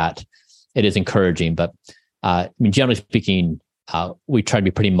something like that, it is encouraging. But generally speaking, we try to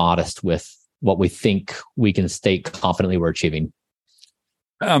be pretty modest with what we think we can state confidently we're achieving.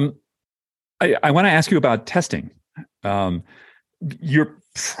 I want to ask you about testing. You're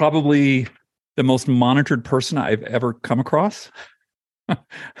probably the most monitored person I've ever come across.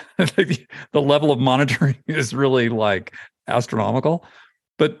 The level of monitoring is really like astronomical,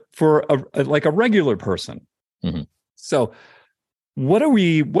 but for a regular person. Mm-hmm. So what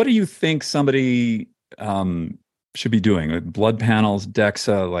do you think somebody should be doing? Blood panels,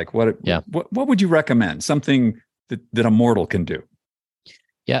 DEXA, what would you recommend? Something that a mortal can do?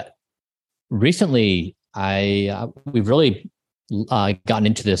 Yeah. Recently, we've really gotten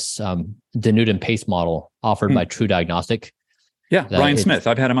into this Denudin pace model offered by True Diagnostic. Yeah, Bryan Smith.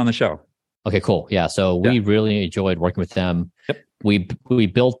 I've had him on the show. Okay, cool. Yeah, so we really enjoyed working with them. Yep. We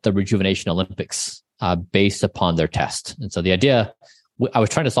built the Rejuvenation Olympics based upon their test. And so the idea, I was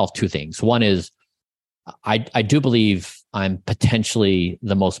trying to solve two things. One is I do believe I'm potentially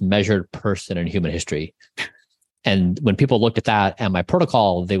the most measured person in human history. And when people looked at that and my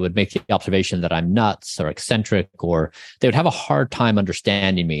protocol, they would make the observation that I'm nuts or eccentric, or they would have a hard time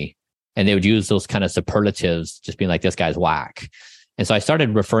understanding me. And they would use those kind of superlatives, just being like, this guy's whack. And so I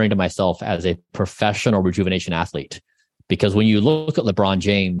started referring to myself as a professional rejuvenation athlete, because when you look at LeBron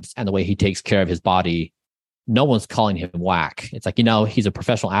James and the way he takes care of his body, no one's calling him whack. It's like, he's a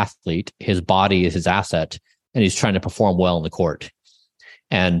professional athlete. His body is his asset, and he's trying to perform well on the court.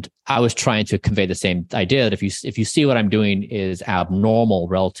 And I was trying to convey the same idea that if you see what I'm doing is abnormal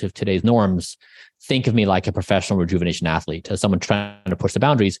relative to today's norms, think of me like a professional rejuvenation athlete, as someone trying to push the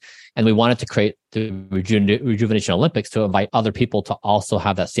boundaries. And we wanted to create the Rejuvenation Olympics to invite other people to also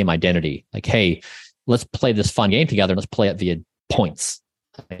have that same identity. Like, hey, let's play this fun game together. Let's play it via points.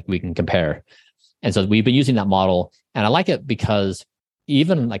 Like, we can compare. And so we've been using that model. And I like it because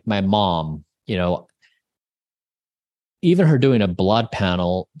even like my mom, even her doing a blood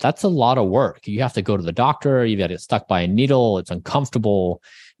panel, that's a lot of work. You have to go to the doctor, you got to get stuck by a needle, it's uncomfortable.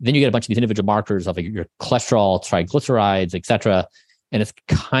 Then you get a bunch of these individual markers of your cholesterol, triglycerides, et cetera. And it's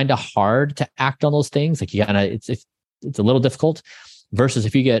kind of hard to act on those things. Like it's a little difficult. Versus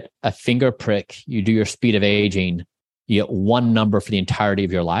if you get a finger prick, you do your speed of aging, you get one number for the entirety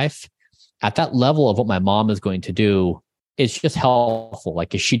of your life. At that level of what my mom is going to do, it's just helpful.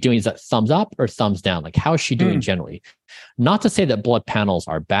 Like, is she doing, is that thumbs up or thumbs down? Like, how is she doing generally? Not to say that blood panels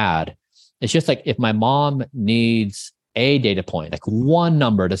are bad. It's just like, if my mom needs a data point, like one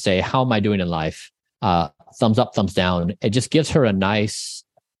number to say, how am I doing in life? Thumbs up, thumbs down. It just gives her a nice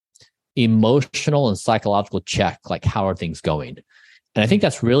emotional and psychological check. Like, how are things going? And I think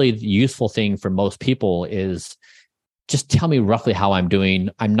that's really the useful thing for most people is just tell me roughly how I'm doing.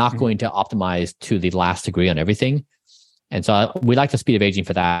 I'm not going to optimize to the last degree on everything. And so we like the speed of aging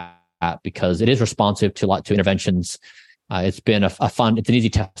for that because it is responsive to interventions. It's been a fun, it's an easy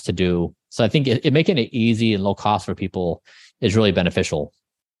test to do. So I think it making it easy and low cost for people is really beneficial.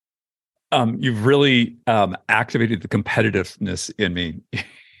 You've really activated the competitiveness in me,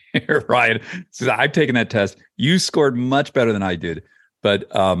 Ryan. So I've taken that test. You scored much better than I did, but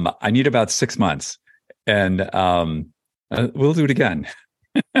I need about 6 months, and we'll do it again.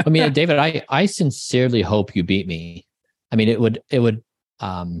 I mean, David, I sincerely hope you beat me. I mean, it would,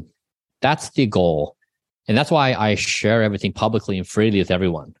 that's the goal. And that's why I share everything publicly and freely with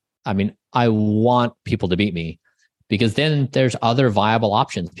everyone. I mean, I want people to beat me because then there's other viable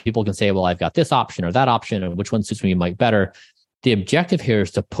options. People can say, well, I've got this option or that option, and which one suits me might better. The objective here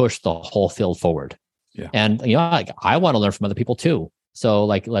is to push the whole field forward. Yeah. And, like, I want to learn from other people too. So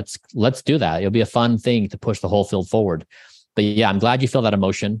like, let's do that. It'll be a fun thing to push the whole field forward. But yeah, I'm glad you feel that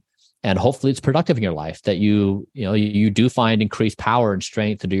emotion. And hopefully it's productive in your life that you do find increased power and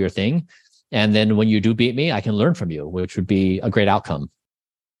strength to do your thing. And then when you do beat me, I can learn from you, which would be a great outcome.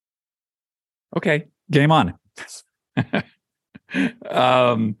 Okay, game on. I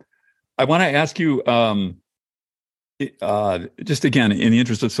want to ask you, just again, in the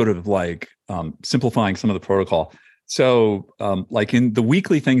interest of sort of like simplifying some of the protocol. So like in the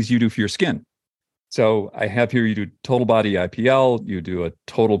weekly things you do for your skin. So I have here, you do total body IPL, you do a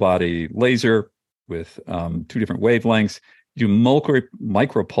total body laser with 2 different wavelengths, you do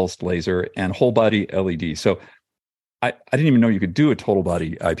micropulsed laser and whole body LED. So I didn't even know you could do a total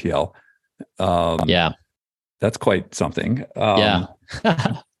body IPL. Yeah. That's quite something. Yeah.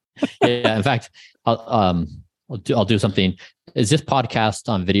 Yeah. In fact, I'll do something. Is this podcast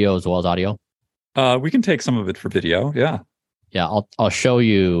on video as well as audio? We can take some of it for video. Yeah. Yeah. I'll show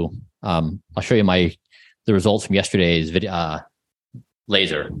you. I'll show you the results from yesterday's video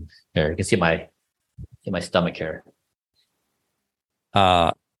laser. Here, you can see my stomach here.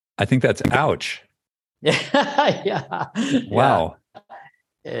 I think that's ouch. Yeah. Wow.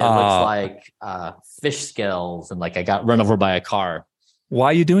 It looks like fish scales, and like I got run over by a car. Why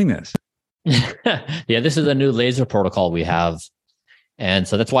are you doing this? Yeah, this is a new laser protocol we have. And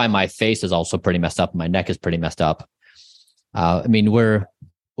so that's why my face is also pretty messed up. My neck is pretty messed up. I mean,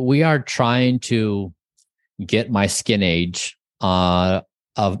 we are trying to get my skin age of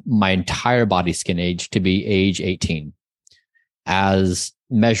my entire body skin age to be age 18, as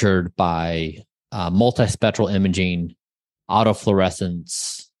measured by multispectral imaging,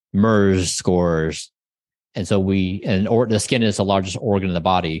 autofluorescence, MERS scores. And so the skin is the largest organ in the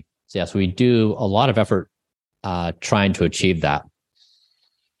body. So yes, we do a lot of effort trying to achieve that.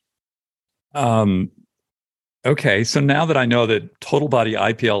 Okay, so now that I know that total body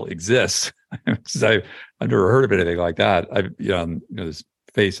IPL exists, because I've never heard of anything like that. I've this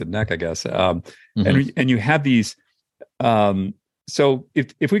face and neck, I guess. And you have these. So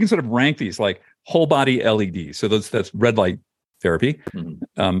if we can sort of rank these, like whole body LED. So that's red light therapy,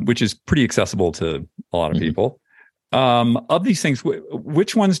 which is pretty accessible to a lot of people. Of these things,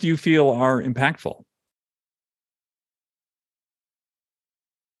 which ones do you feel are impactful?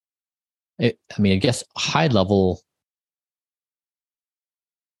 I guess high level,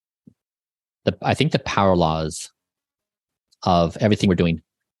 I think the power laws of everything we're doing.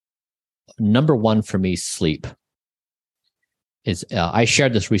 Number one for me, sleep. Is I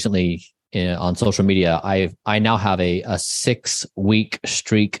shared this recently on social media. I now have a 6-week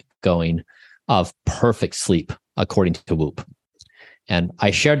streak going of perfect sleep according to Whoop, and I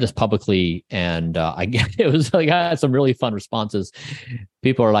shared this publicly, and it was like I had some really fun responses.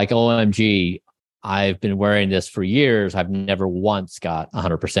 People are like, "OMG, I've been wearing this for years. I've never once got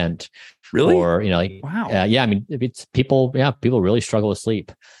 100%." Really? Or wow. Yeah. I mean, it's people. Yeah, people really struggle with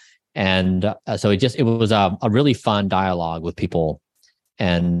sleep. And so it was a really fun dialogue with people.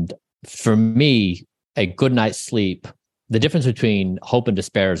 And for me, a good night's sleep, the difference between hope and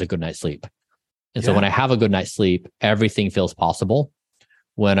despair is a good night's sleep. And so when I have a good night's sleep, everything feels possible.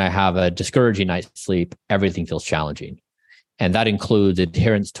 When I have a discouraging night's sleep, everything feels challenging. And that includes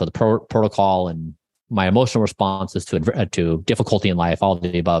adherence to the protocol and my emotional responses to difficulty in life, all of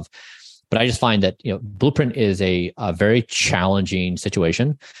the above. But I just find that Blueprint is a very challenging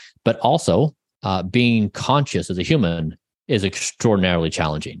situation. But also, being conscious as a human is extraordinarily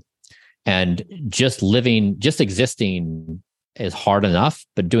challenging. And just existing is hard enough,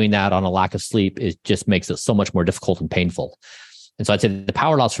 but doing that on a lack of sleep just makes it so much more difficult and painful. And so I'd say the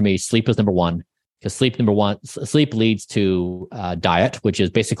power laws for me, sleep is number one, because sleep leads to diet, which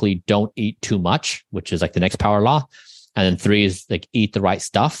is basically don't eat too much, which is like the next power law. And then 3 is like eat the right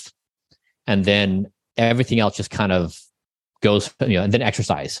stuff. And then everything else just kind of goes, and then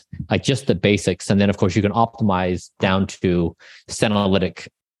exercise, like just the basics. And then of course you can optimize down to senolytic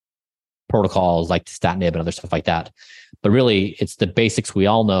protocols like statinib and other stuff like that. But really it's the basics we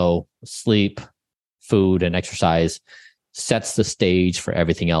all know: sleep, food, and exercise sets the stage for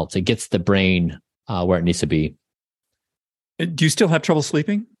everything else. It gets the brain where it needs to be. Do you still have trouble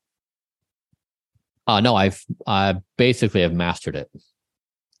sleeping? No, I basically have mastered it.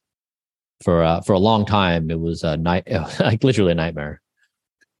 For a long time, it was like literally a nightmare.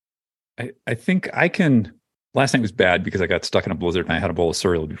 I think I can. Last night was bad because I got stuck in a blizzard and I had a bowl of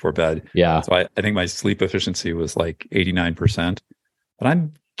cereal before bed. Yeah. So I think my sleep efficiency was like 89%. But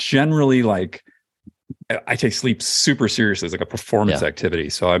I'm generally like, I take sleep super seriously. It's like a performance activity.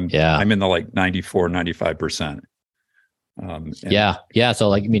 So I'm in the like 94, 95%. Yeah. So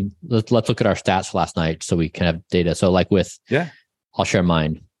like, let's look at our stats for last night so we can have data. So like I'll share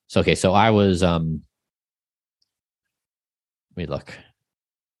mine. So, okay. So I was, let me look.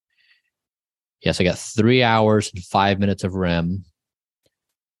 Yes, I got 3 hours and 5 minutes of REM,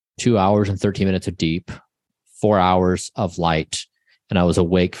 2 hours and 13 minutes of deep, 4 hours of light, and I was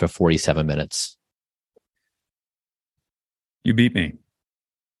awake for 47 minutes. You beat me.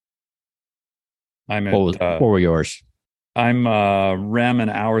 What were yours? I'm REM an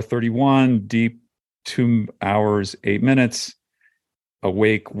hour 31, deep 2 hours 8 minutes,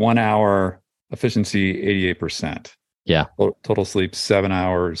 awake 1 hour, efficiency 88%. Yeah. Total sleep 7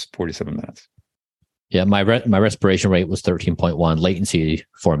 hours 47 minutes. Yeah, my respiration rate was 13.1, latency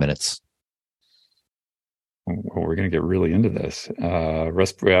 4 minutes. Well, we're going to get really into this.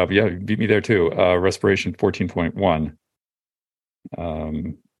 You beat me there too. Respiration 14.1.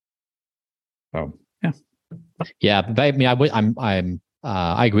 Yeah, but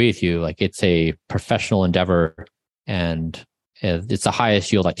I agree with you. Like, it's a professional endeavor, and it's the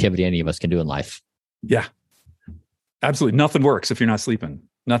highest yield activity any of us can do in life. Yeah, absolutely. Nothing works if you're not sleeping.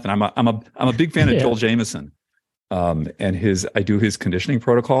 Nothing. I'm a big fan of Joel Jamieson, and I do his conditioning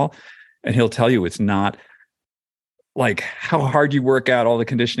protocol, and he'll tell you it's not like how hard you work out all the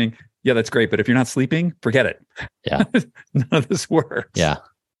conditioning. Yeah, that's great, but if you're not sleeping, forget it. Yeah, none of this works. Yeah.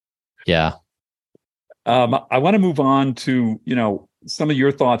 I want to move on to some of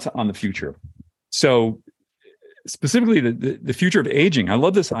your thoughts on the future. So specifically the future of aging. I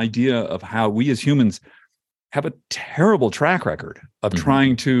love this idea of how we as humans have a terrible track record of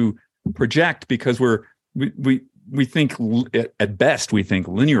trying to project, because we think at best we think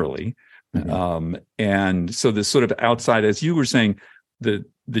linearly, and so this sort of outside, as you were saying, the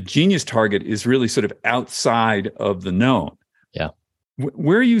genius target is really sort of outside of the known. Yeah,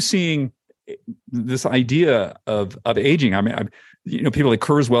 where are you seeing this idea of aging? I mean, people like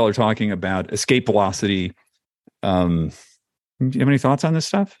Kurzweil are talking about escape velocity. Do you have any thoughts on this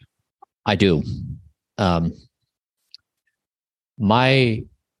stuff? I do. The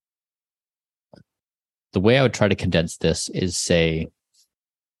way I would try to condense this is say,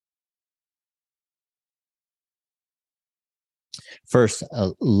 first,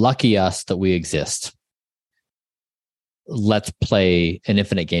 lucky us that we exist. Let's play an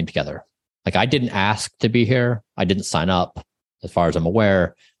infinite game together. Like, I didn't ask to be here. I didn't sign up, as far as I'm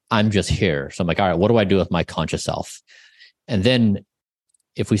aware. I'm just here. So I'm like, all right, what do I do with my conscious self? And then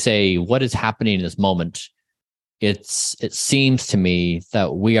if we say, what is happening in this moment? It seems to me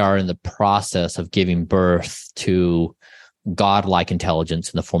that we are in the process of giving birth to godlike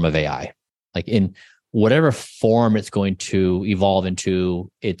intelligence in the form of AI. Like, in whatever form it's going to evolve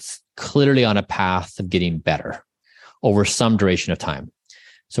into, it's clearly on a path of getting better over some duration of time.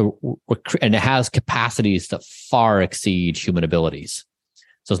 So, and it has capacities that far exceed human abilities.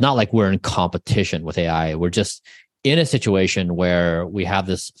 So it's not like we're in competition with AI. We're just in a situation where we have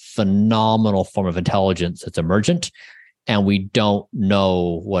this phenomenal form of intelligence that's emergent, and we don't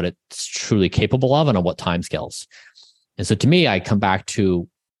know what it's truly capable of and on what timescales. And so to me, I come back to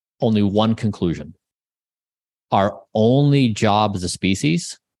only one conclusion. Our only job as a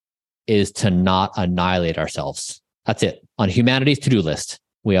species is to not annihilate ourselves. That's it. On humanity's to-do list,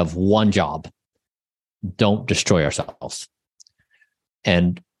 we have one job. Don't destroy ourselves.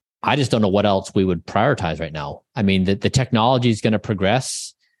 And I just don't know what else we would prioritize right now. I mean, the technology is going to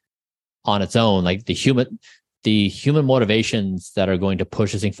progress on its own. Like, the human motivations that are going to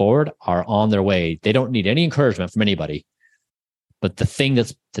push this thing forward are on their way. They don't need any encouragement from anybody. But the thing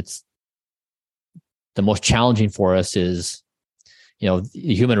that's the most challenging for us is, the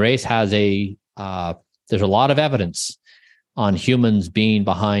human race has there's a lot of evidence on humans being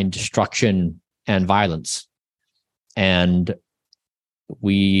behind destruction and violence. And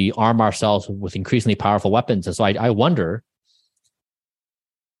we arm ourselves with increasingly powerful weapons. And so I wonder,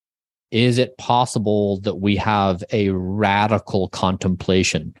 is it possible that we have a radical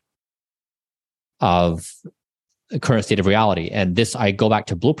contemplation of the current state of reality? And this, I go back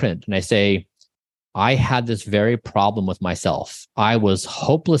to Blueprint and I say, I had this very problem with myself. I was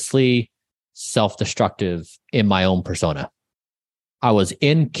hopelessly self-destructive in my own persona. I was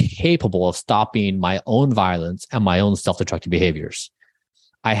incapable of stopping my own violence and my own self-destructive behaviors.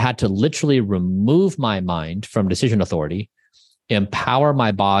 I had to literally remove my mind from decision authority, empower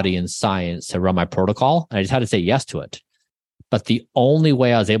my body and science to run my protocol. And I just had to say yes to it. But the only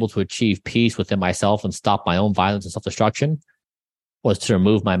way I was able to achieve peace within myself and stop my own violence and self-destruction was to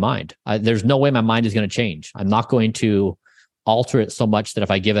remove my mind. There's no way my mind is going to change. I'm not going to alter it so much that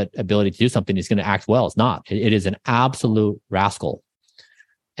if I give it ability to do something, it's going to act well. It's not. It is an absolute rascal.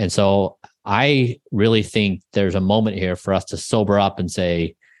 And so I really think there's a moment here for us to sober up and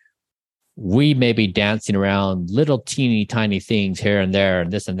say, we may be dancing around little teeny tiny things here and there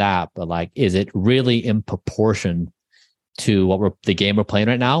and this and that, but like, is it really in proportion to the game we're playing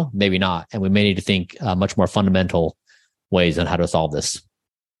right now? Maybe not. And we may need to think much more fundamental ways on how to solve this.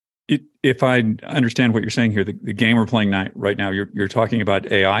 If I understand what you're saying here, the game we're playing right now, you're talking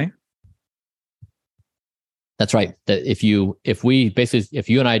about AI? That's right. That if you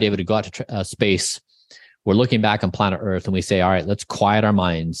and I, David, go out to space, we're looking back on planet Earth and we say, all right, let's quiet our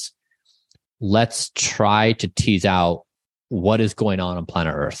minds. Let's try to tease out what is going on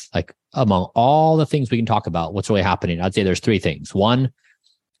planet Earth. Like, among all the things we can talk about, what's really happening? I'd say there's three things. One,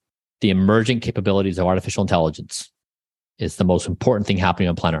 the emerging capabilities of artificial intelligence is the most important thing happening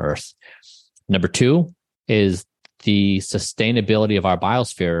on planet Earth. Number two is the sustainability of our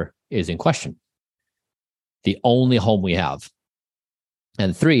biosphere is in question. The only home we have.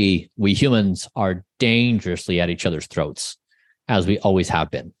 And three, we humans are dangerously at each other's throats, as we always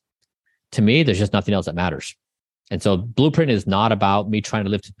have been. To me, there's just nothing else that matters. And so Blueprint is not about me trying to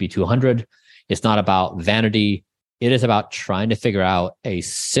live to be 200. It's not about vanity. It is about trying to figure out a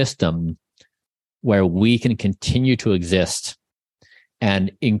system where we can continue to exist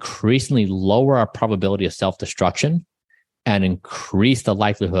and increasingly lower our probability of self-destruction and increase the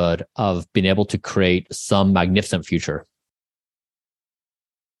likelihood of being able to create some magnificent future.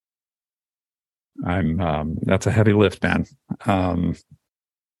 That's a heavy lift, man. I'm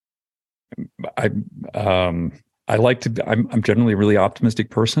generally a really optimistic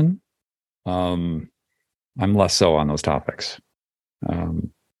person. I'm less so on those topics.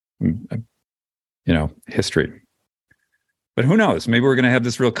 History. But who knows? Maybe we're going to have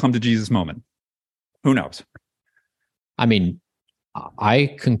this real come to Jesus moment. Who knows? I mean,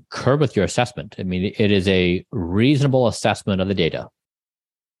 I concur with your assessment. I mean, it is a reasonable assessment of the data.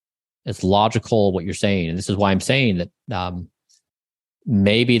 It's logical what you're saying. And this is why I'm saying that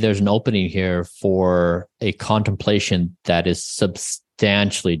maybe there's an opening here for a contemplation that is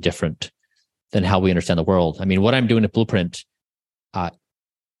substantially different than how we understand the world. I mean, what I'm doing at Blueprint,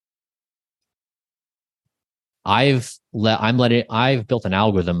 I've built an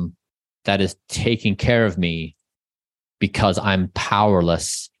algorithm that is taking care of me because I'm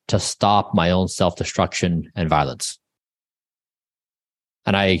powerless to stop my own self-destruction and violence.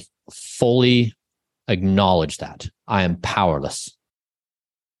 And I fully acknowledge that I am powerless.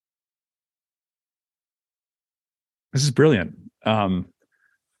 This is brilliant.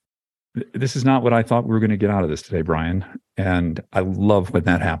 This is not what I thought we were going to get out of this today, Bryan. And I love when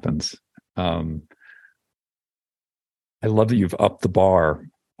that happens. I love that you've upped the bar,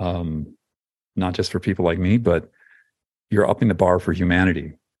 not just for people like me, but you're upping the bar for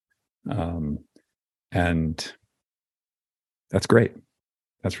humanity. And that's great.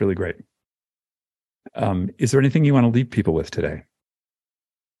 That's really great. Is there anything you want to leave people with today?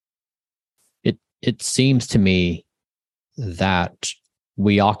 It seems to me that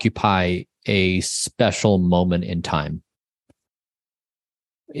we occupy a special moment in time.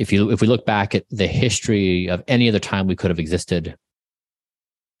 If we look back at the history of any other time we could have existed,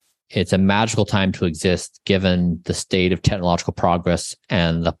 it's a magical time to exist given the state of technological progress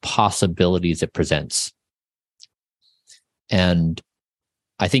and the possibilities it presents. And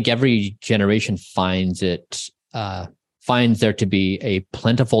I think every generation finds there to be a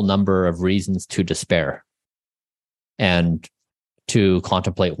plentiful number of reasons to despair and to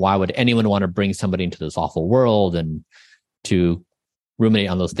contemplate why would anyone want to bring somebody into this awful world, and to ruminate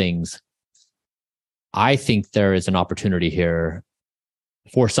on those things. I think there is an opportunity here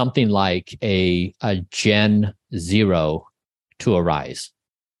for something like a Gen Zero to arise.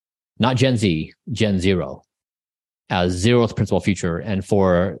 Not Gen Z, Gen Zero, as zeroth principal future. And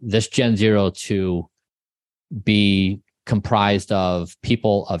for this Gen Zero to be comprised of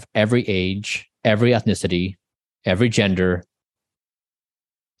people of every age, every ethnicity, every gender,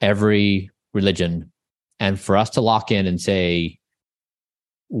 every religion, and for us to lock in and say,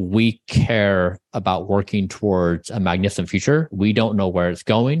 we care about working towards a magnificent future. We don't know where it's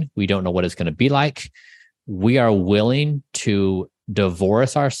going. We don't know what it's going to be like. We are willing to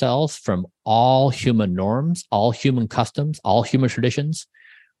divorce ourselves from all human norms, all human customs, all human traditions.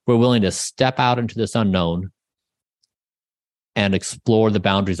 We're willing to step out into this unknown and explore the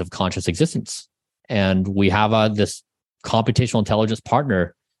boundaries of conscious existence. And we have this computational intelligence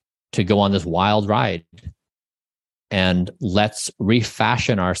partner to go on this wild ride. And let's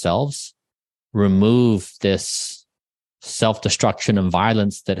refashion ourselves, remove this self-destruction and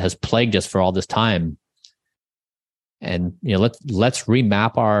violence that has plagued us for all this time. And let's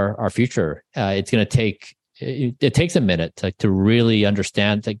remap our future. It's going to take it takes a minute to really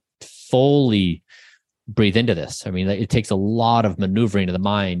understand, to fully breathe into this. I mean, it takes a lot of maneuvering of the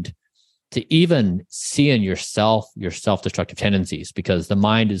mind to even see in yourself your self-destructive tendencies, because the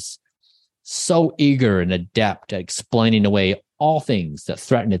mind is so eager and adept at explaining away all things that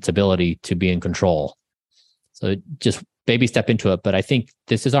threaten its ability to be in control. So just baby step into it. But I think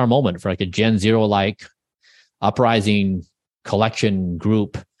this is our moment for like a Gen Zero-like uprising collection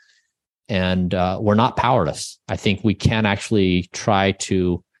group. And we're not powerless. I think we can actually try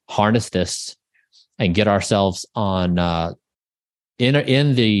to harness this and get ourselves on in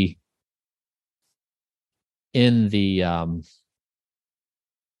the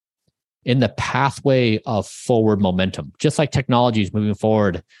pathway of forward momentum. Just like technology is moving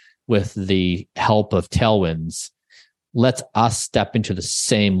forward with the help of tailwinds, let's us step into the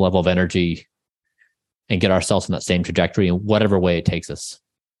same level of energy and get ourselves in that same trajectory in whatever way it takes us.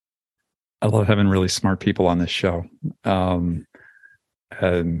 I love having really smart people on this show. And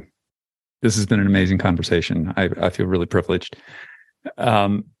this has been an amazing conversation. I feel really privileged.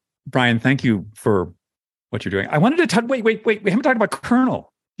 Bryan, thank you for what you're doing. I wanted to talk, wait. We haven't talked about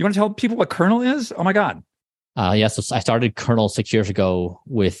Kernel. You want to tell people what Kernel is? Oh my God. Yes. So I started Kernel 6 years ago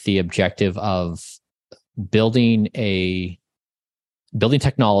with the objective of building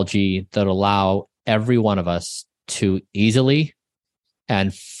technology that allow every one of us to easily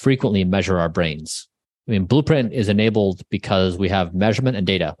and frequently measure our brains. I mean, Blueprint is enabled because we have measurement and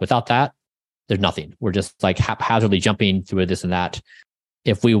data. Without that, there's nothing. We're just like haphazardly jumping through this and that.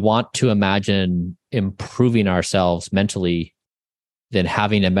 If we want to imagine improving ourselves mentally, then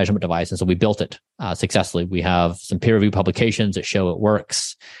having a measurement device. And so we built it successfully. We have some peer-reviewed publications that show it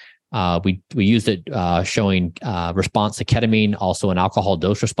works. We used it showing response to ketamine, also an alcohol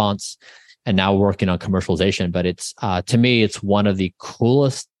dose response, and now we're working on commercialization. But it's to me, it's one of the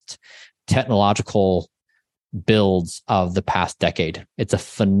coolest technological builds of the past decade. It's a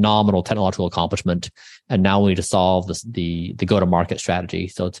phenomenal technological accomplishment, and now we need to solve the go-to-market strategy.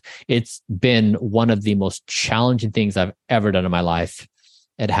 So it's been one of the most challenging things I've ever done in my life.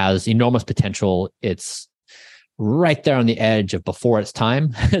 It has enormous potential. It's right there on the edge of before its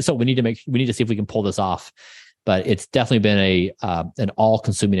time. So we need to see if we can pull this off. But it's definitely been an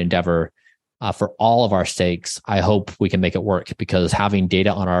all-consuming endeavor. for all of our sakes, I hope we can make it work, because having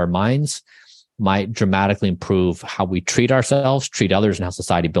data on our minds might dramatically improve how we treat ourselves, treat others, and how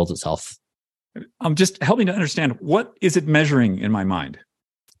society builds itself. I'm just helping to understand, what is it measuring in my mind?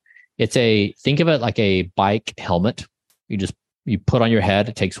 Think of it like a bike helmet. You put on your head.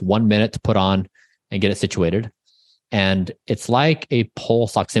 It takes 1 minute to put on and get it situated. And it's like a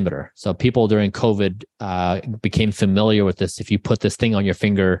pulse oximeter. So people during COVID became familiar with this. If you put this thing on your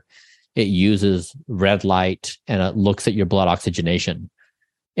finger, it uses red light and it looks at your blood oxygenation.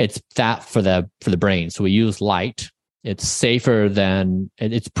 It's that for the brain. So we use light. It's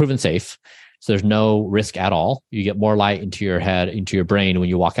it's proven safe. So there's no risk at all. You get more light into your head, into your brain when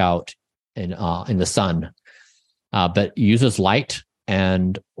you walk out in the sun. But it uses light,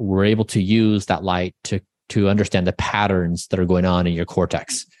 and we're able to use that light to understand the patterns that are going on in your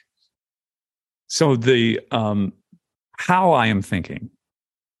cortex. So the how I am thinking,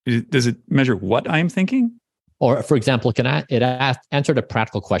 does it measure what I am thinking? Or, for example, it answered a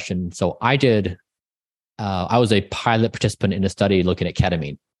practical question. So I was a pilot participant in a study looking at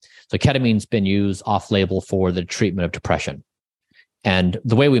ketamine. So ketamine's been used off-label for the treatment of depression. And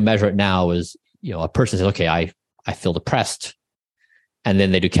the way we measure it now is, a person says, okay, I feel depressed. And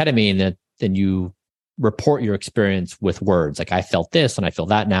then they do ketamine, then you report your experience with words. Like, I felt this and I feel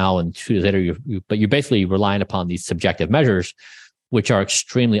that now. And 2 days later, but you're basically relying upon these subjective measures, which are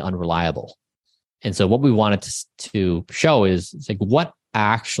extremely unreliable. And so what we wanted to show is like what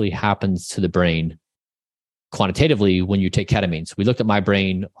actually happens to the brain quantitatively when you take ketamine. So we looked at my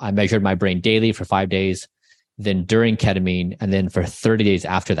brain. I measured my brain daily for 5 days, then during ketamine, and then for 30 days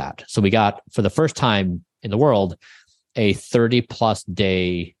after that. So we got, for the first time in the world, a 30 plus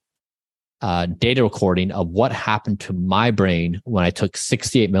day data recording of what happened to my brain when I took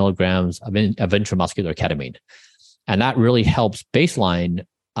 68 milligrams of intramuscular ketamine. And that really helps baseline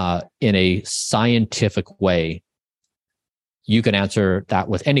in a scientific way. You can answer that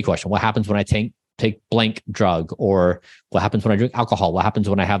with any question. What happens when I take blank drug? Or what happens when I drink alcohol? What happens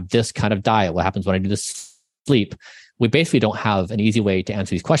when I have this kind of diet? What happens when I do this sleep? We basically don't have an easy way to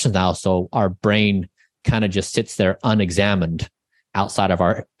answer these questions now. So our brain kind of just sits there unexamined outside of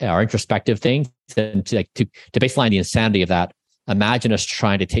our introspective things. And to baseline the insanity of that, imagine us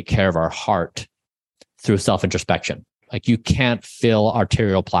trying to take care of our heart through self-introspection. Like, you can't feel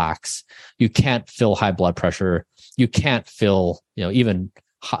arterial plaques. You can't feel high blood pressure. You can't feel, even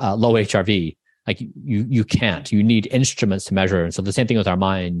low HRV. Like, you can't. You need instruments to measure. And so the same thing with our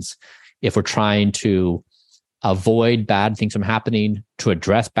minds. If we're trying to avoid bad things from happening, to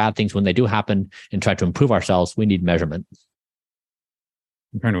address bad things when they do happen, and try to improve ourselves, we need measurement.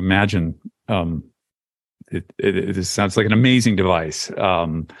 I'm trying to imagine. It sounds like an amazing device.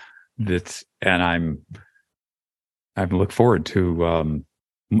 And I look forward to.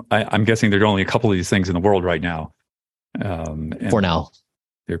 I'm guessing there are only a couple of these things in the world right now. For now,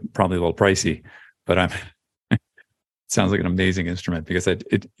 they're probably a little pricey, but it sounds like an amazing instrument, because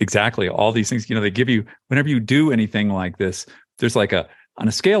it exactly all these things. They give you, whenever you do anything like this, there's like on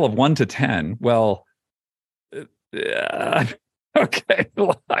a scale of 1 to 10. Well, okay,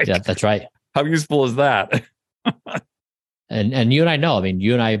 yeah, that's right. How useful is that? And you and I know. I mean,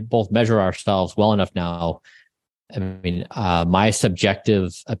 you and I both measure ourselves well enough now. I mean, my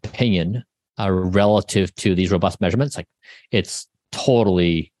subjective opinion relative to these robust measurements, like, it's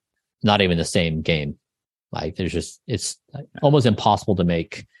totally not even the same game. Like, it's almost impossible to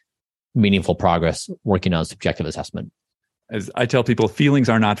make meaningful progress working on subjective assessment. As I tell people, feelings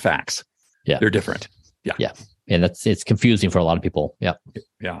are not facts. Yeah. They're different. Yeah. Yeah. And it's confusing for a lot of people. Yeah.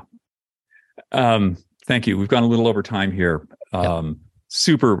 Yeah. Thank you. We've gone a little over time here.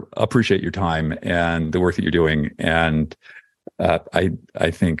 Super appreciate your time and the work that you're doing. And I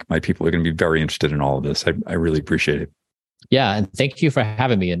think my people are going to be very interested in all of this. I really appreciate it. Yeah. And thank you for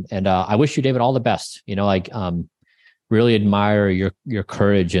having me. And I wish you, David, all the best. Really admire your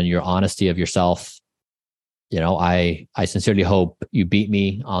courage and your honesty of yourself. I sincerely hope you beat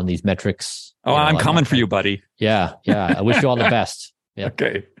me on these metrics. Oh, I'm coming for you, buddy. Yeah. Yeah. I wish you all the best. Yeah.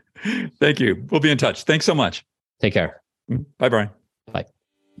 Okay. Thank you. We'll be in touch. Thanks so much. Take care. Bye, Bryan. Bye.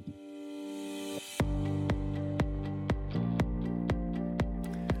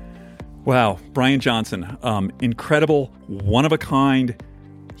 Wow. Bryan Johnson, incredible, one-of-a-kind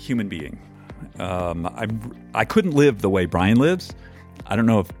human being. I couldn't live the way Bryan lives. I don't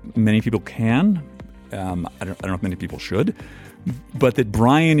know if many people can. I don't know if many people should. But that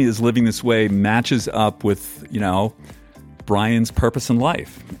Bryan is living this way matches up with, Bryan's purpose in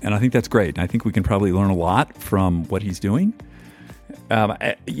life. And I think that's great. I think we can probably learn a lot from what he's doing.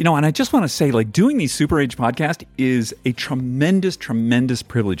 And I just want to say, like, doing these Super Age podcast is a tremendous, tremendous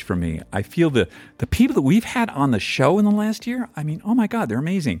privilege for me. I feel the people that we've had on the show in the last year, I mean, oh my God, they're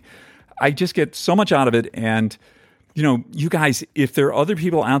amazing. I just get so much out of it. And, you guys, if there are other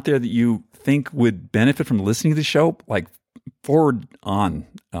people out there that you think would benefit from listening to the show, like, forward on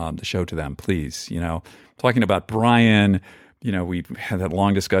the show to them, please. Talking about Bryan. We've had that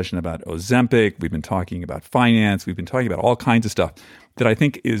long discussion about Ozempic. We've been talking about finance. We've been talking about all kinds of stuff that I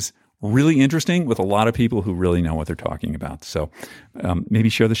think is really interesting with a lot of people who really know what they're talking about. So maybe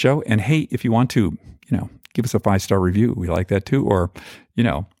share the show. And hey, if you want to, give us a 5-star review. We like that too. Or,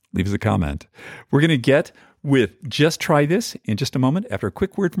 leave us a comment. We're going to get with Just Try This in just a moment after a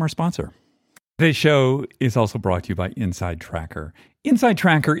quick word from our sponsor. Today's show is also brought to you by Inside Tracker. Inside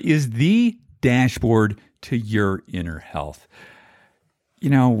Tracker is the dashboard to your inner health.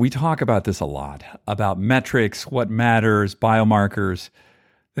 We talk about this a lot, about metrics, what matters, biomarkers.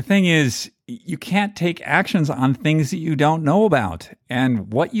 The thing is, you can't take actions on things that you don't know about,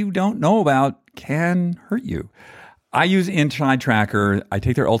 and what you don't know about can hurt you. I use Inside Tracker. I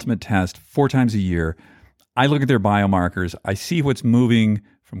take their ultimate test 4 times a year. I look at their biomarkers. I see what's moving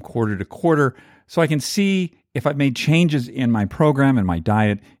from quarter to quarter, so I can see if I've made changes in my program and my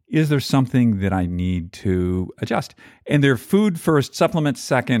diet. Is there something that I need to adjust? And their food first, supplement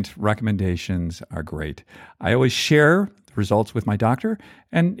second recommendations are great. I always share the results with my doctor,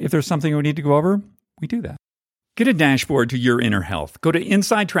 and if there's something we need to go over, we do that. Get a dashboard to your inner health. Go to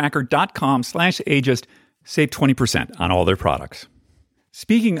insidetracker.com/ageist. Save 20% on all their products.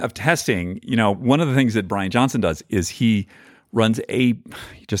 Speaking of testing, one of the things that Bryan Johnson does is he runs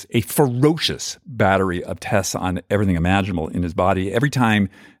just a ferocious battery of tests on everything imaginable in his body. Every time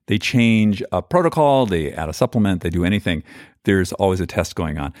they change a protocol, they add a supplement, they do anything, there's always a test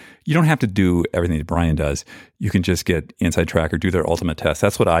going on. You don't have to do everything that Bryan does. You can just get Inside Tracker, do their ultimate test.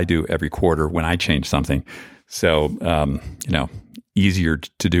 That's what I do every quarter when I change something. So, easier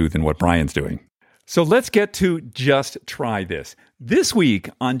to do than what Bryan's doing. So let's get to Just Try This. This week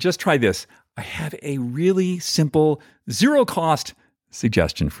on Just Try This, I have a really simple, zero-cost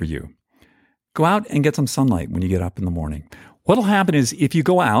suggestion for you. Go out and get some sunlight when you get up in the morning. What'll happen is if you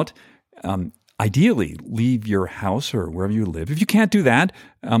go out, ideally leave your house or wherever you live. If you can't do that,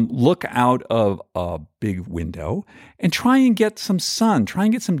 look out of a big window and try and get some sun. Try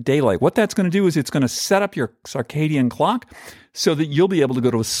and get some daylight. What that's going to do is it's going to set up your circadian clock so that you'll be able to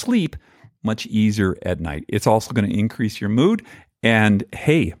go to sleep much easier at night. It's also going to increase your mood. And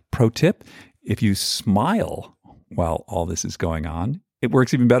hey, pro tip, if you smile while all this is going on, it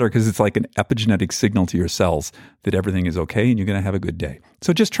works even better because it's like an epigenetic signal to your cells that everything is okay and you're going to have a good day.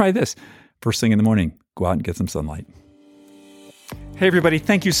 So just try this. First thing in the morning, go out and get some sunlight. Hey, everybody.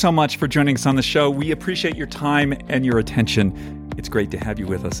 Thank you so much for joining us on the show. We appreciate your time and your attention. It's great to have you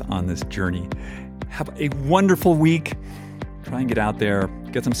with us on this journey. Have a wonderful week. Try and get out there,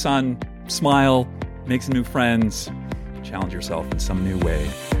 get some sun, smile, make some new friends, challenge yourself in some new way.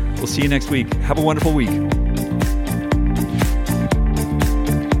 We'll see you next week. Have a wonderful week.